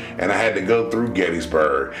delivery, and I had to go through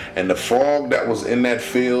Gettysburg, and the fog that was in that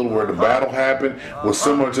field where the battle happened was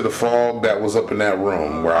similar to the fog that was up in that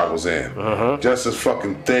room where I was in, just as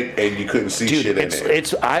fucking thick, and you couldn't see Dude, shit in it.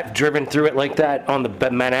 it's I've driven through it like that on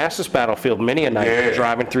the Manassas battlefield many a night. Yeah.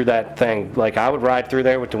 Driving through that thing, like I would ride through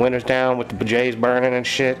there with the windows down, with the Jays burning and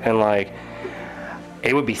shit, and like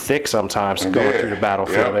it would be thick sometimes going Yeah. through the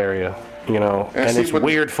battlefield Yep. area, you know. And And see, it's but-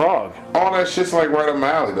 weird fog. All that shit's like right up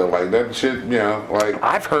my alley though, like that shit, you know, like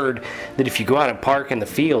I've heard that if you go out and park in the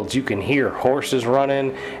fields, you can hear horses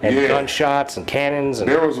running and Yeah. gunshots and cannons and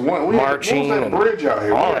there was one. marching What was and that bridge out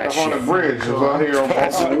here? all We had that the haunted shit. bridge. It was out here on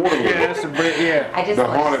Waterloo. Yeah, that's the bridge. Yeah. I just The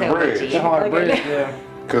looked haunted so bridge. witchy. The haunted Look at bridge. it. Yeah.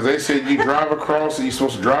 Because they said you drive across it, you're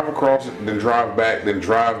supposed to drive across it, then drive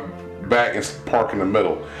back and park in the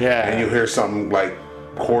middle. Yeah. And you hear something like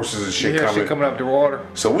horses and You shit hear coming. shit coming up the water.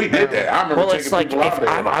 So we did that. I remember Well, taking it's like people out if there.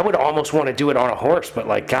 I would almost want to do it on a horse, but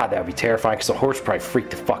like God, that would be terrifying because the horse would probably freak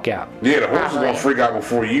the fuck out. Yeah, the horse is Probably. gonna freak out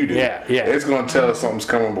before you do. Yeah. It's gonna tell us something's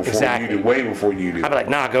coming before Exactly. you do, way before you do. I'd be like,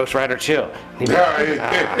 nah, Ghost Rider, chill. He'd be Yeah,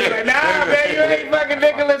 like, Like, nah, man, you ain't fucking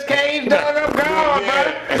Nicolas Cage, dog. I'm gone,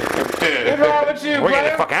 brother. What's wrong with you, we're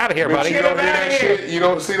getting the brother? fuck out of here, But buddy. you don't hear Get that him outta shit. You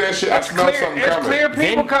don't see that shit. I smell something It's coming. clear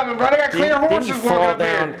people coming, brother. I got clear Then horses you walking fall up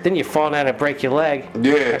down. here. Then you fall down and break your leg.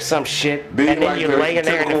 Yeah. Or some shit. Then you And then like you're the laying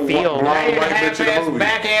there in the typical field, blind Hey, white bitch in the half-ass, movie.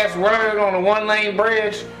 back-ass running on a one-lane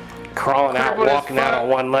bridge. crawling out, crippled as walking out fuck. on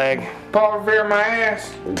one leg. Paul Revere my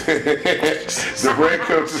ass. The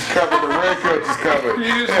redcoats is coming. The redcoats is coming.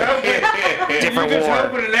 You just hoping, Different you just war.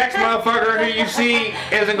 hoping the next motherfucker who you see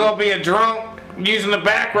isn't gonna be a drunk using the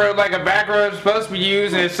back road like a back road is supposed to be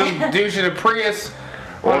used, and it's some douche in a Prius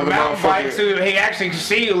Or on a the mountain bike, motherfucker- so he actually can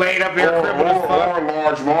see you laid up there crippled as fuck. Or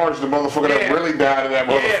Large Marge, the motherfucker that Yeah. really died in that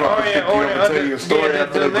Yeah, motherfucker. or Pick you up and tell you a story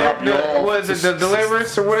after they drop you off. was it the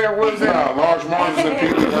Deliverance or whatever was it? Nah, Large Marge is in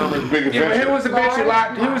Peter Herman's Big Yeah, but Adventure. who was the bitch who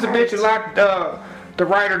locked? Who was the bitch who locked the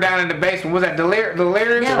writer down in the basement? Was that Delirious?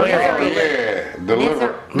 No, Misery. Yeah,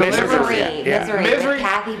 Deliver. Misery. Yeah. Misery. Misery? With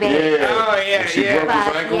Kathy Bates. Yeah. Oh yeah, And she yeah. broke his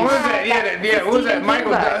Fuck, ankle. What was that? Yeah, what was that? Stephen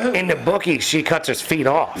Michael. King book. In the bookie, she cuts his feet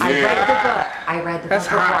off. I read the Yeah. book. I read the That's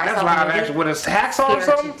book before hot. I That's saw live the movie. action with a hacksaw or Scared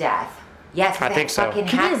something. to death. Yes, I with think that so. fucking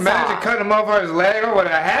Can you imagine hacksaw. cutting a motherfucker's leg off with a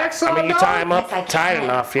hacksaw? I mean, you dog? tie him up Yes, I tight can.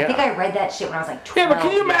 enough, I think yeah. I read that shit when I was like Yeah, 12. but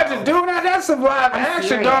can you imagine doing that? That's some live I'm action,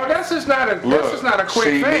 serious. dog. That's just not a. That's just not a quick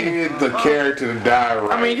she thing. needed the character to die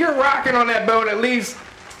right. I mean, you're rocking on that boat at least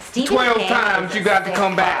Stephen 12 King times is you a got to sick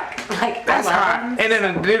come back. fuck. Like, That's I love hot. him. And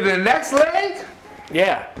then the next leg,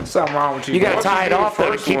 Yeah. something wrong with you. You gotta dog. tie it do the off though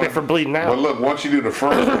to first keep one- it from bleeding But out. look, once you do the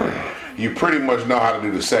first one, you pretty much know how to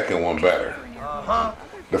do the second one better.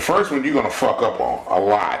 The first one you're gonna fuck up on a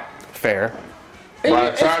lot. Fair.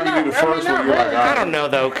 By the time you do the first one, you're like, all I right. don't know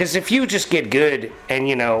though, because if you just get good and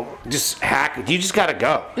just hack it, you just gotta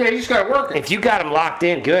go. Yeah, you just gotta work it. If you got them locked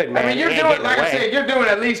in good, man, I mean, you're you ain't doing, getting like I away. said, you're doing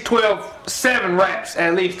at least 7 reps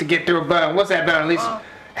at least to get through a bone. What's that bone? At least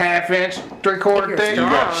half-inch, 3/4 If thick? you're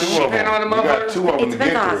You got two of Depending on them. the You got motherfucker. 2 of them It to depends on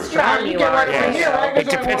get how through. strong You you get right are. from here, right? It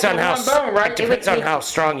depends on how right? it depends on how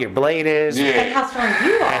strong your blade is Yeah. And how strong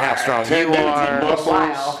you are. and how strong you Tendons and are. muscles.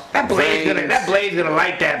 Wow. That veins. blade's gonna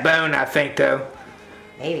like that bone, I think, though.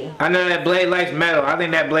 Maybe. I know that blade likes metal. I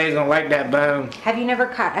think that blade's gonna like that bone. Have you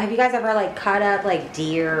guys ever like cut up like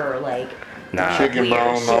deer or like Nah, Chicken weird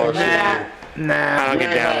bone, shit all like that. that? I Nah, don't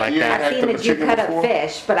get down like Yeah. that. I've seen Hacked the up a Jew chicken cut up before?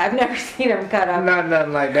 fish, but I've never seen him cut up.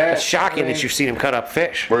 nothing like that. It's shocking that you've seen him cut up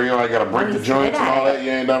fish. Where you like gotta break the He's joints good and all at that.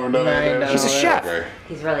 You ain't never done Nah, I ain't that. done He's a all that. chef. Okay.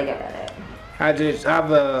 He's really good at it.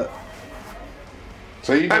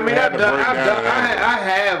 So you I never mean, had to break down an animal. I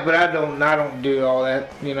have, but I don't do all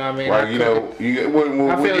that. You know what I mean? Like, I you cook know, you when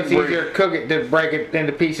I feel you it's break. easier to cook it than break it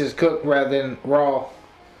into pieces cooked rather than raw.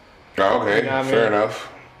 Oh, okay, You know what I fair mean? enough.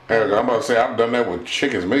 Hell, I'm about to say I've done that with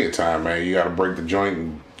chickens many a time, man. You got to break the joint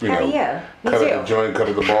and Hell yeah, me cut too. up the joint, cut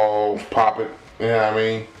up the ball, pop it. You know what I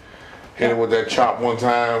mean? Hit it with that chop one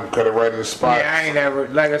time, cut it right in the spot. Yeah, I ain't never,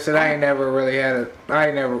 like I said, I ain't never really had it.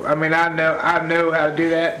 I mean, I know how to do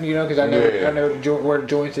that, you know, because I know Yeah. I know where the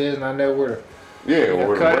joints is and I know where to Yeah, well,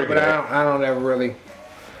 we're cut it, breaking but that. I don't ever really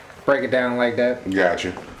break it down like that. Got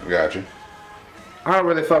you. I don't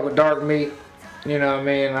really fuck with dark meat. You know what I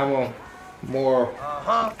mean? I'm a more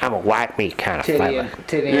I'm a white meat kind of titty flavor. and wing. Yeah,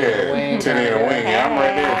 titty and kinda wing. Yeah, I'm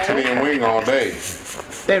right there, with titty and wing all day.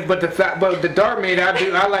 But the dark meat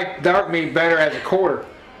I like dark meat better as a quarter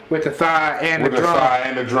with the thigh and With the the drum. thigh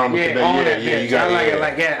and the drum. Yeah, Yeah, on yeah, that yeah. bitch. You got I like yeah. it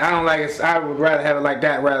like that. I don't like it. I would rather have it like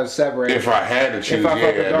that rather than separate. If I had to choose, If I yeah,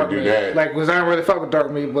 fuck with I dark had to do meat, that. like, cause I don't really fuck with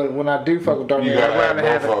dark meat, but when I do fuck with dark You meat, gotta I'd rather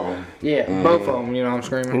have have both it. of them. Yeah, both of them. You know what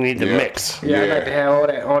I'm You screaming? need the Yeah. mix. Yeah, I like to have all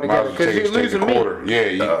that all Might together. as well Cause you're take the losing meat. quarter. Yeah,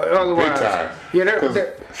 you, Otherwise, big time. yeah, Because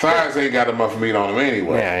they're- thighs ain't got enough meat on them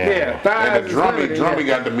anyway. Yeah, Yeah, thighs And the is drummy limited, yeah.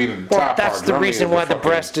 got the meat at the Well, top that's part. the Drummy reason is why the fucking-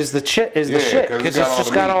 breast is the shit. Is the Yeah, shit 'cause because it's got it's all just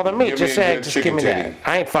the got meat. all the meat. Give Just me say, that just chicken give me titty. that.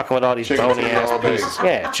 I ain't fucking with all these Chicken bony titties ass all day. pieces.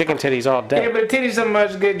 Yeah, chicken titties all Yeah, day. but the titties so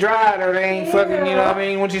much get dried or they ain't fucking, you know what I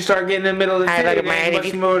mean? Once you start getting in the middle of the Hey, titty, look at there ain't man, much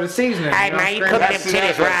if you- more of the seasoning. Hey, you know man, what you I'm cook screaming?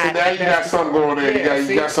 them titties right. Now you got something going there. Yeah,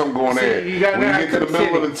 you got something going see, there. you got When you now get to the cook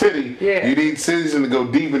middle of the titty, Yeah. you need season to go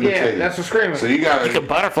deep in the Yeah, titty. that's what screaming. So you gotta. You can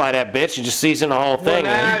butterfly that bitch and just season the whole thing. Nah,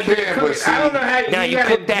 and you can, cook but it. see, I don't know how now you gotta-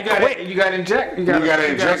 cook that gotta- quick. You gotta inject. You gotta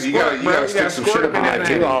inject, you gotta squirt, bro. stick some squirt shit up in up that in I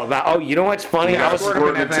thing. do all about. Oh, you know what's funny? You I gotta was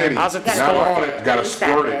squirt the that titty. thing. I was at the Not store. all it, gotta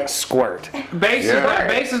squirt it. Squirt. Base, Yeah.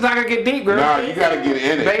 base is not gonna get deep, girl. Nah, you gotta get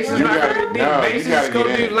in it. Base is You not gotta, gonna get deep. no, Base you is gotta gonna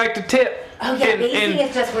get do in it. like the tip. Oh yeah, And- basting and-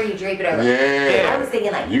 is just where you drape it over. Yeah. I was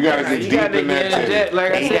thinking like You gotta get You deep gotta in get that in titty. that,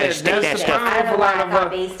 like I You gotta said, stick that that's the stuff. I problem don't with know a why I lot of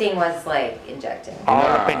thought basting was like injecting. All Nah.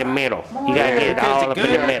 up in the middle. You gotta get it Because all the up in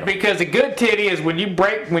the good, middle. because the good titty is when you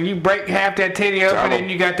break half that titty open Tell 'em. and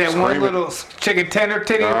you got that Scream one it. little chicken tender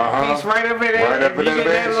titty Uh-huh. piece right up in there. Right up in you that get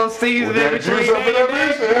that bitch. little season With in that between. juice up in that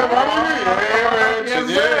bitch. Yeah, man. Yes,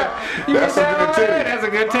 Yeah, sir. yeah. You That's get a that good right titty. there. That's a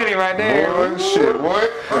good titty right there. Boy, shit,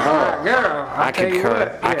 what? Girl, I tell you concur.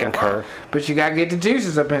 what, I yeah. concur. But you gotta get the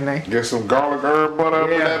juices up in there. Get some garlic herb butter up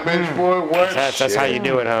in Yeah. that bitch, boy. What? That's how you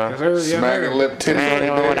do it, huh? Smacking lip titties Man, you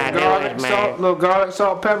know right what there. I do Garlic, is, salt, man. little garlic,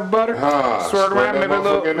 salt, pepper, butter. Huh, Swirl it spread around, that maybe a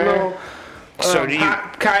little, motherfucker in there. little So do you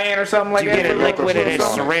hot cayenne or something like you that. get it Put a little- liquid and then little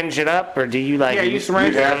something. syringe it up, or do you like? Yeah, you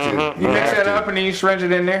syringe You'd it. have to. You You'd mix have that to. up and then you syringe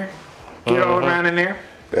it in there. Get it all around in there.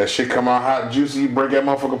 That shit come out hot and juicy. You break that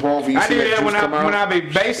motherfucker off. You I see do that that juice when come out. I be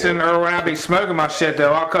basting or when I be smoking my shit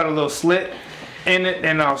though. I'll cut a little slit in it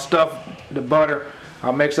and I'll stuff the butter.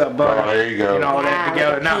 I'll mix up butter. Oh, there you go. You know, all that Ah,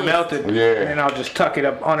 together, with not cheese. melted. Yeah. And I'll just tuck it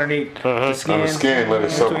up underneath the skin. On the skin, let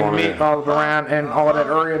it soak between on the in. meat all around and all that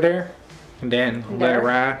area there. And then let it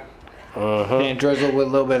ride. Then drizzle with a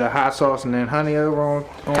little bit of hot sauce and then honey over on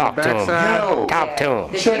Talk the to 'em. backside. Yo, Talk to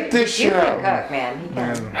him. check this You shit can out. cook, man. He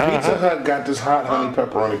can. Pizza Hut got this hot honey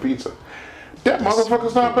pepperoni pizza. That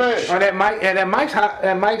motherfucker's not bad. Oh, that Mike's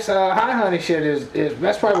hot honey shit is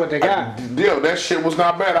that's probably what they got. Yo, that shit was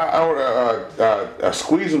not bad.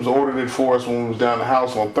 Squeezums ordered it for us when we was down the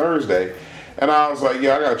house on Thursday, and I was like,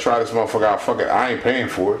 "Yeah, I gotta try this motherfucker out. Fuck it, I ain't paying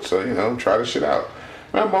for it, so you know, try this shit out."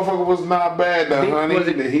 That motherfucker was not bad. The honey, Was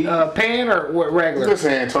it the heat, pan or what, regular? just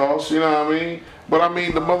hand toss. You know what I mean? But I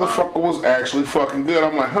mean, the motherfucker was actually fucking good.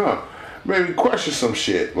 I'm like, huh? Maybe question some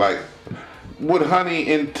shit. Like, would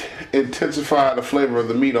honey intensify the flavor of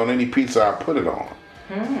the meat on any pizza I put it on?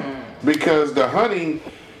 Because the honey,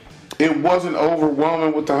 it wasn't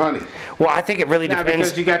overwhelming with the honey. Well, I think it really Nah, depends.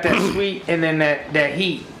 because you got that sweet and then that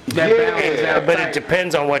heat. That balances out But it tight.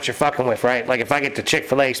 depends on what you're fucking with, right? Like if I get the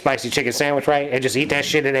Chick-fil-A spicy chicken sandwich, right, and just eat that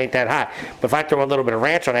shit, it ain't that hot. But if I throw a little bit of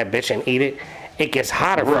ranch on that bitch and eat it, it gets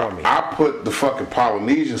hotter for Bro, me. I put the fucking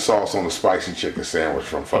Polynesian sauce on the spicy chicken sandwich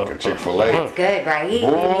from fucking Chick-fil-A. It's good, right?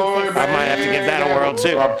 Boy, I might have to give that a whirl,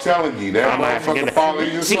 too. I'm telling you, that I might have to motherfucking get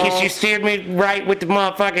Polynesian See, 'cause you sauce. steered me right with the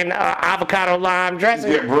motherfucking avocado lime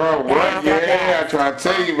dressing. Yeah, bro, what? Yeah, I try to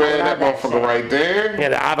tell you, man, that love that motherfucker shit. right there. Yeah,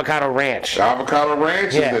 the avocado ranch. The avocado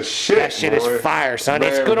ranch Yeah, is the shit. that shit boy. is fire, son.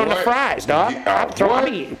 It's Man, good on the what? fries, dog. Yeah, I'm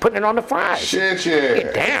what? putting it on the fries. Shit,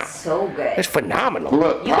 Get yeah. down. So good. It's phenomenal.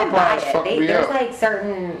 Look, You can buy Popeyes it. fucked me There's up. like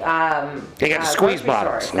certain They got the squeeze grocery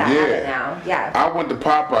bottles. stores that have it Yeah. now. Yeah. I went to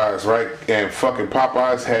Popeyes, right, and fucking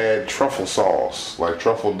Popeyes had truffle sauce, like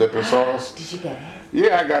truffle dipping sauce. Did you get it?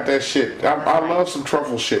 Yeah, I got that shit. I love some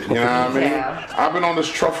truffle shit, you know what I mean? Yeah. I've been on this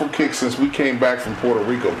truffle kick since we came back from Puerto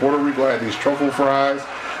Rico. Puerto Rico had these truffle fries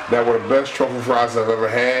that were the best truffle fries I've ever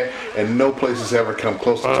had, and no place has ever come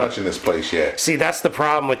close to touching this place yet. See, that's the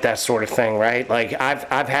problem with that sort of thing, right? Like,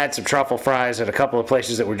 I've had some truffle fries at a couple of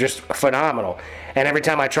places that were just phenomenal. And every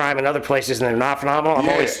time I try them in other places and they're not phenomenal, I'm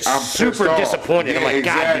always pissed super off. disappointed. I'm Yeah, like,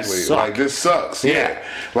 God, exactly. this sucks. Like, this sucks. Yeah. Yeah.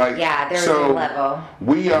 Like, Yeah, there's so a level.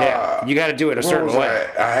 We Yeah, you got to do it a where certain was way.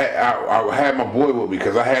 I had my boy with me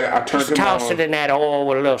because I turned Just him toss on. it in that oil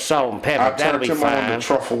with a little salt and pepper. I That'll turned be him on fine. the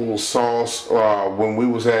truffle sauce when we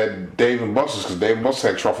was at Dave and Buster's because Dave and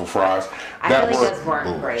Buster's had truffle fries. I feel like those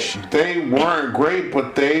weren't great. They weren't great,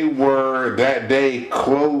 but they were that day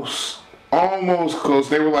close, almost close.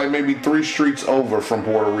 They were like maybe 3 streets over from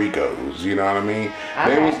Puerto Rico's. You know what I mean?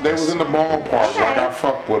 Okay. They was in the ballpark. Okay. Like I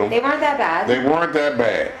fucked with them. They weren't that bad. They weren't that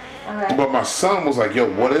bad. Okay. But my son was like, "Yo,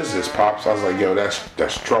 what is this, Pops?" I was like, "Yo, that's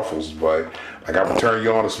truffles, bud. Like I would turn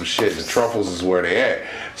you on to some shit. The truffles is where they at."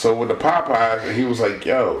 So with the Popeyes, he was like,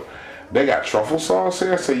 "Yo, they got truffle sauce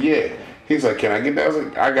here?" I said, "Yeah." He's like, "Can I get that?" I was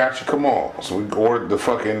like, "I got you. Come on." So we ordered the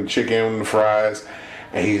fucking chicken and the fries,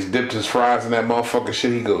 and he's dipped his fries in that motherfucking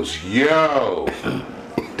shit. He goes, "Yo,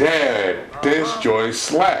 Dad, this joint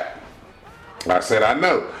slap." I said, "I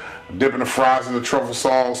know." Dipping the fries in the truffle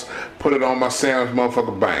sauce, put it on my sandwich,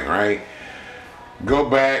 motherfucker, bang, right? Go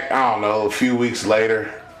back, I don't know, a few weeks later,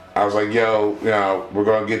 I was like, "Yo, you know, we're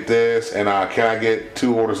gonna get this, and can I get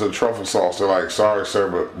 2 orders of truffle sauce?" They're like, "Sorry, sir,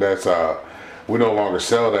 but that's we no longer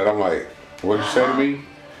sell that." I'm like, "What did you say to me?"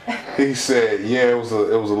 He said, "Yeah, it was a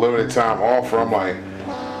limited time offer." I'm like,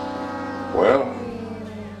 "Well,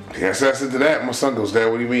 I guess that's into that." My son goes, "Dad,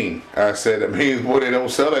 what do you mean?" I said, "That means, boy, they don't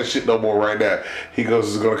sell that shit no more right now." He goes,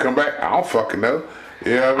 "Is it gonna come back?" I don't fucking know.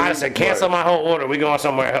 You know what I mean? I said, cancel But my whole order. We going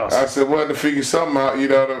somewhere else. I said, "We'll have to figure something out." You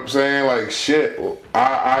know what I'm saying? Like, shit,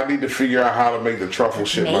 I need to figure out how to make the truffle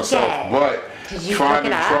shit Make myself. it. But Did you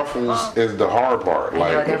finding cook it up? truffles is the hard part. I know,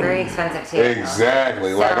 Like, they're very expensive too.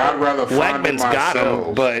 exactly. Like, I'd rather find it Wegmans got myself.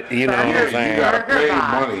 them, but you know what Yeah, I'm you saying. gotta Burger pay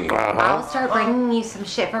Box. money. I'll start bringing you some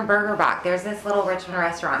shit from Burger Box. There's this little Richmond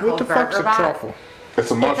restaurant What called the fuck's Burger a Box. truffle? It's a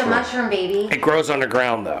It's a mushroom. mushroom, baby. It grows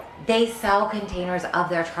underground, though. They sell containers of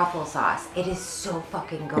their truffle sauce. It is so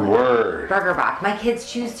fucking good. Word. Burger Box. My kids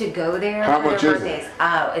choose to go there How for much their is it? birthdays.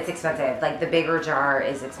 Oh, it's expensive. Like the bigger jar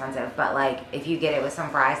is expensive, but like if you get it with some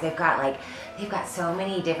fries, they've got so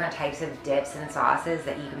many different types of dips and sauces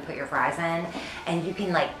that you can put your fries in, and you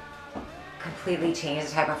can like completely change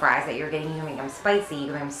the type of fries that you're getting. You can make them spicy, you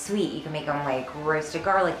can make them sweet, you can make them like roasted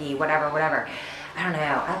garlicky, whatever. I don't know.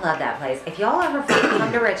 I love that place. If y'all ever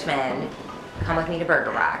come to Richmond, come with me to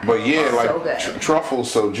Burger Rock. But yeah, It's like so good.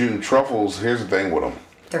 truffles. So June, truffles. Here's the thing with them.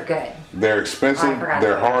 They're good. They're expensive. I forgot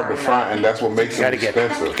They're to hard to remember find, that. and that's what makes them Gotta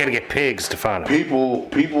expensive. get pigs to find them.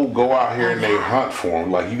 People go out here and they hunt for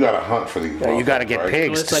them. Like, you gotta hunt for these. You gotta get motherfuckers, right?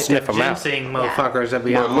 pigs It's to like sniff the them out. ginseng motherfuckers that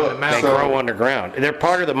be But out on look, the They mountain. so- grow underground. They're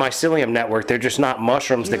part of the mycelium network. They're just not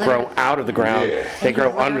mushrooms that grow out of the ground. Yeah. They And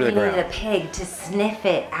grow you under the literally ground. need a pig to sniff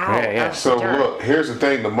it out. Yeah, yeah. Of So the dirt. look, here's the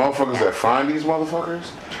thing: the motherfuckers that find these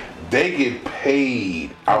motherfuckers, they get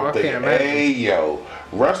paid I out can't there. imagine. Hey yo,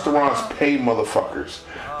 restaurants pay motherfuckers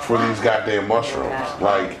for these goddamn mushrooms.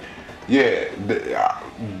 Like, yeah,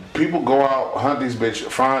 people go out, hunt these bitches,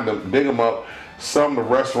 find them, dig them up, sell them to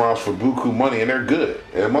restaurants for buku money, and they're good.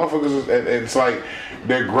 And motherfuckers, it's like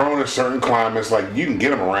they're grown in certain climates. Like, you can get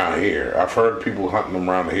them around here. I've heard people hunting them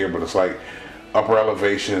around here, but it's like upper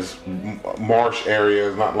elevations, marsh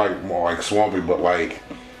areas, not like more like swampy, but like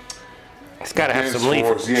It's gotta have dense some leaf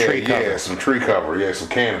forest. Yeah, tree cover. yeah, some tree cover, some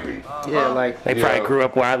canopy. Yeah, like They probably Yeah. grew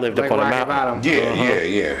up where I lived like up on the Rocky mountain. Bottom.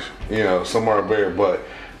 Yeah. You know, somewhere up there, but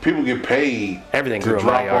people get paid Everything to grew in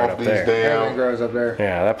my drop yard off up these there. Everything damn grows up there.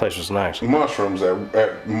 Yeah, that place was nice. mushrooms at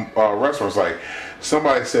restaurants. Like,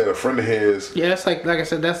 somebody said a friend of his. Yeah, that's like I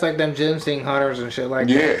said, that's like them ginseng hunters and shit like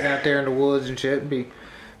Yeah. that out there in the woods and shit. Be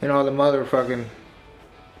and all the motherfucking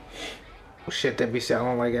shit that be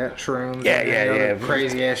selling like that, shrooms. Yeah, and yeah, other yeah.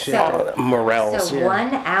 Crazy ass shit. So- Morels. So yeah.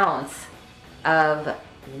 1 ounce of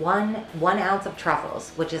one ounce of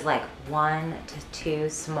truffles, which is like 1 to 2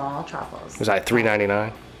 small truffles. Was I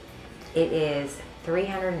 $3.99? It is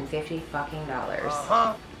 $350 fucking dollars.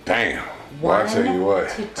 Damn. Well, I tell you what.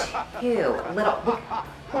 1 to 2 little.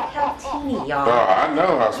 Look how teeny, y'all. Oh, I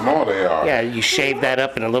know how small they are. Yeah, you shave that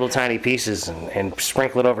up into little tiny pieces and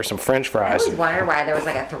sprinkle it over some French I fries. always wondered why there was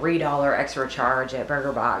like a $3 extra charge at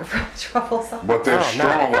Burger Box for truffle sauce. But they're Oh,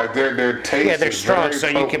 strong. no. Like their taste. Yeah, they're is strong, very so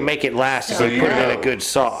you potent. can make it last So if you put it in yeah. a good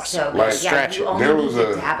sauce. So good. Like, Yeah, stretch you it. only There need was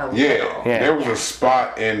to have a yeah, little. Yeah. there was a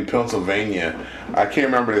spot in Pennsylvania. I can't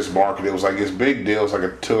remember this market. It was like this big deal. It was like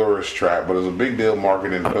a tourist trap, but it was a big deal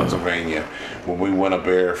market in Pennsylvania when we went up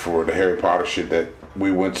there for the Harry Potter shit that we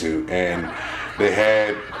went to, and they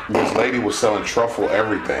had this lady was selling truffle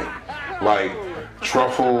everything, like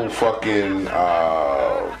truffle fucking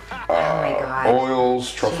Oh my God. oils,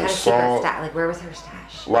 She truffle had a secret salt. stash. Like, where was her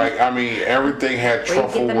stash? Like, I mean, everything had Where you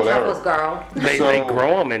truffle, get them whatever. truffles, girl? They So-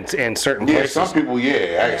 grow them in certain Yeah, places. some people,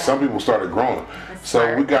 some people started growing. So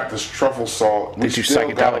smart. we got this truffle salt. We Did you still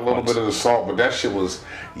got a psychedelic little ones? bit of the salt, but that shit was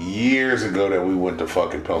years ago that we went to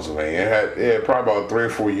fucking Pennsylvania. It had probably about 3 or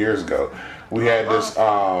 4 years ago. We had this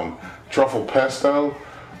truffle pesto,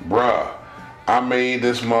 bruh. I made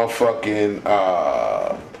this motherfucking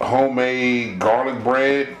homemade garlic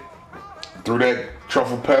bread. Threw that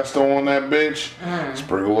truffle pesto on that bitch.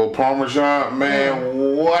 Sprinkle a little Parmesan.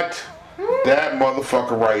 Man, what? That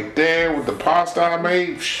motherfucker right there with the pasta I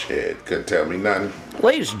made, shit, couldn't tell me nothing.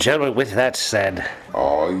 Ladies and gentlemen, with that said,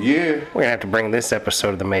 Oh yeah, we're going to have to bring this episode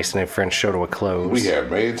of the Mason and Friends show to a close. we have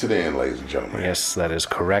made it to the end, ladies and gentlemen. Yes, that is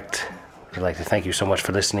correct. We'd like to thank you so much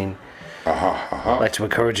for listening. Uh-huh. I'd like to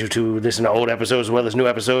encourage you to listen to old episodes as well as new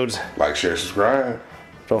episodes. Like, share, subscribe.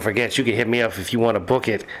 Don't forget, you can hit me up if you want to book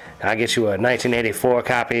it. I'll get you a 1984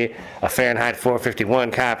 copy, a Fahrenheit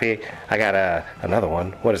 451 copy. I got another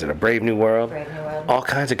one. What is it, A Brave New World? Brave New World. All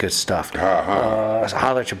kinds of good stuff. Uh-huh.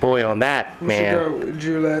 Holler at your boy on that, man. Go,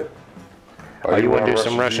 Gillette. Oh, you want to do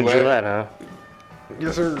some Russian Gillette, huh?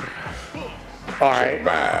 Yes, sir. All right.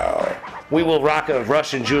 Wow. We will rock a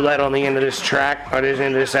Russian Gillette on the end of this track, or the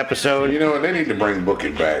end of this episode. You know what? They need to bring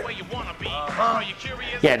Booking back.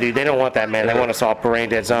 Yeah, dude, they don't want that, man. They want us all brain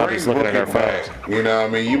dead zombies Bring looking at our Book It phones. back. You know what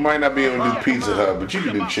I mean? You might not be able to do Pizza Hut, but you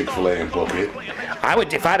can do Chick-fil-A and Book It. I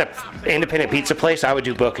would, if I had an independent pizza place, I would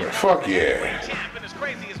do Book It. Fuck yeah.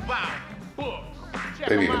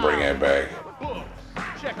 They need to bring that back.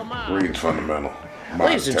 Reading's fundamental.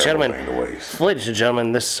 Ladies and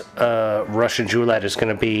gentlemen, this Russian Roulette is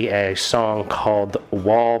going to be a song called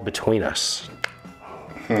 "Wall Between Us."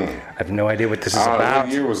 I have no idea what this is about.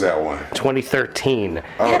 What year was that one? 2013.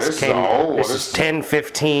 Oh, this is old. This is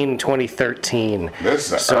 10/15/2013.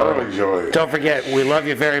 This is early joy. Don't forget, we love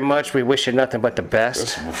you very much. We wish you nothing but the best.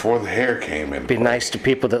 This is before the hair came in. Be nice to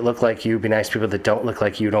people that look like you. Be nice to people that don't look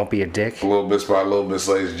like you. Don't be a dick. Little bits by little bits,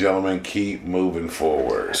 ladies and gentlemen, keep moving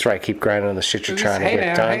forward. That's right. Keep grinding on the shit you're trying to Hey get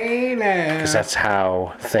now, done. hey now. Because that's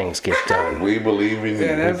how things get done. We believe in you.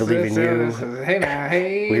 Yeah, we believe in you. Hey now,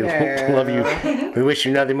 hey We now. love you. We wish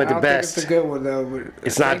you nothing but I the don't think best. it's a good one though. But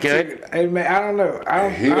It's not good? Hey man, I don't know.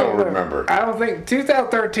 He don't know. remember. I don't think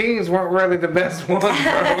 2013s weren't really the best ones, bro.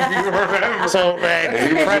 You remember? So,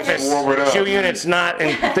 he was preface, just warming up. Shoe Unit's not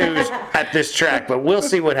enthused at this track, but we'll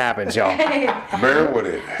see what happens, y'all. Bear with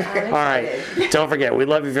it. All right. Don't forget, we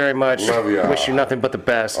love you very much. Love y'all. Wish you nothing but the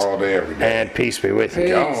best. All day, every day. And peace be with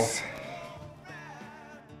you. Peace.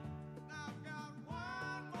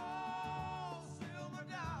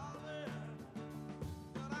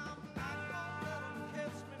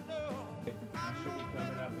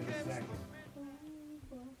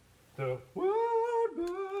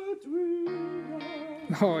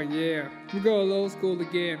 Oh yeah, we go old school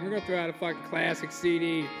again. We're gonna throw out a fucking classic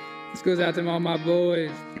CD. This goes out to all my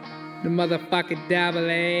boys, the motherfucking double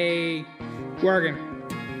A, working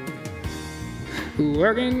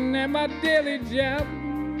at my daily job.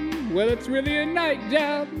 Well, it's really a night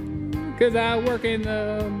job, 'cause I work in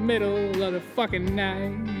the middle of the fucking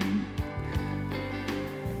night.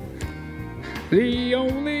 The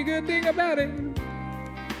only good thing about it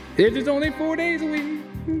is it's only 4 days a week,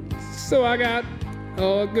 so I got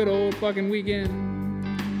a good old fucking weekend.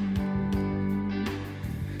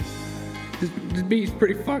 This beat's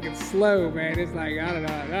pretty fucking slow, man. It's like da da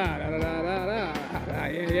da da da da da da.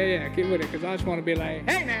 Yeah. Keep with it, 'cause I just want to be like,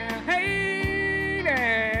 hey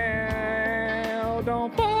now,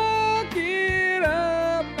 don't fuck it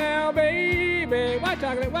up now, baby. White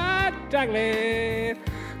chocolate,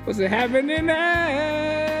 what's happening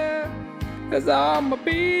now? That's all my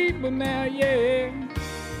people now, yeah.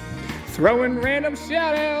 Throwing random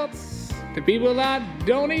shout outs to people I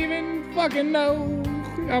don't even fucking know.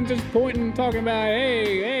 I'm just pointing, talking about,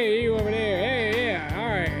 hey, you over there, hey, yeah,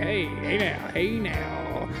 alright, hey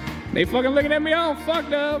now. They fucking looking at me all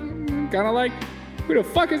fucked up, kinda like, who the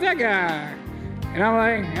fuck is that guy? And I'm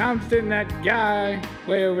like, I'm sitting that guy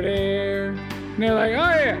way over there. And they're like,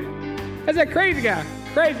 oh yeah, that's that crazy guy.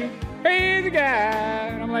 Crazy guy.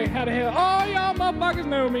 And I'm like, how the hell? Oh, y'all motherfuckers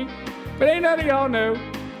know me. But ain't none of y'all know.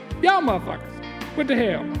 Y'all motherfuckers. What the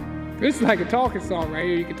hell? This is like a talking song right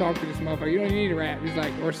here. You can talk to this motherfucker. You don't need to rap. It's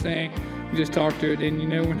like, or sing. You just talk to it. Then you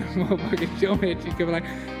know when the motherfucker's showing it, you can be like,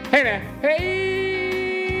 hey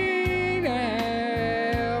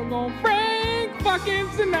now, I'm gonna Frank fucking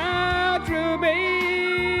Sinatra, baby.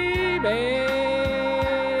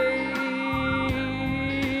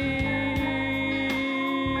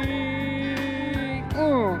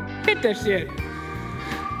 Hit that shit.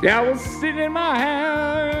 Yeah, I was sitting in my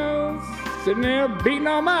house, sitting there beating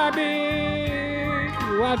on my dick,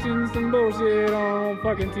 watching some bullshit on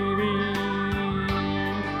fucking TV.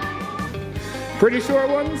 Pretty sure it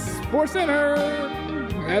wasn't Sports Center.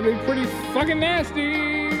 That'd be pretty fucking nasty.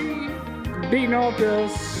 Beating off the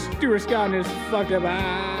Stuart Scott and his fucked up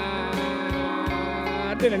eye.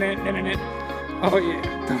 Oh yeah.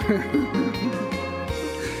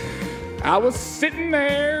 I was sitting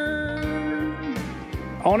there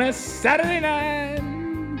on a Saturday night,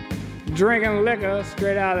 drinking liquor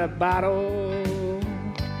straight out of the bottle,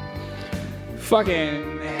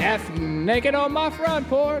 fucking half naked on my front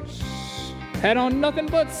porch, had on nothing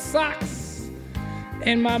but socks,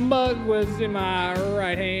 and my mug was in my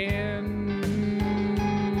right hand.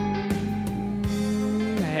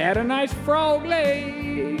 Had a nice frog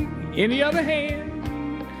leg in the other hand.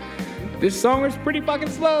 This song is pretty fucking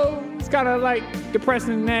slow. It's kinda like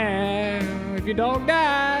depressing now. If your dog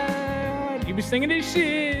died, you be singing this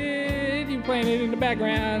shit. You playing it in the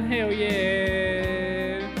background, hell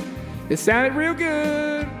yeah. It sounded real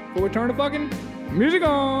good, but we turned the fucking music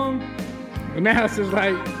on. And now it's just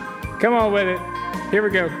like, come on with it. Here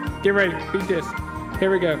we go. Get ready. Beat this.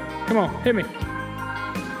 Here we go. Come on, hit me.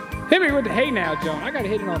 Hit me with the hey now, John. I gotta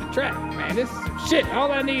hit it on the track, man. This is shit.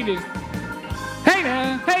 All I need is hey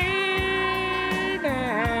now, hey.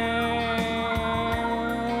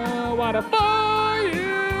 Why the fuck are you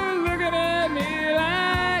looking at me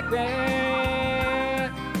like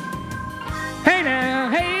that? Hey now,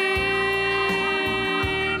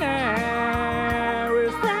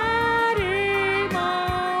 it's Friday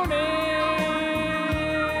morning.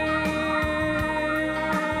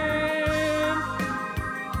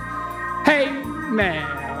 Hey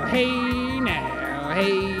now, hey now,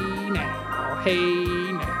 hey now, hey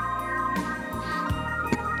now.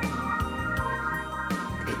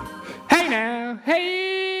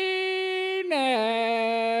 Hey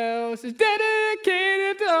now, this is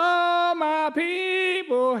dedicated to all my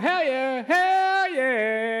people. Hell yeah,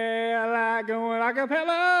 I like going a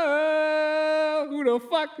cappella. Who the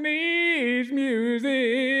fuck needs music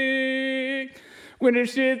when the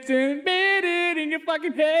shit's embedded in your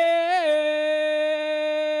fucking head?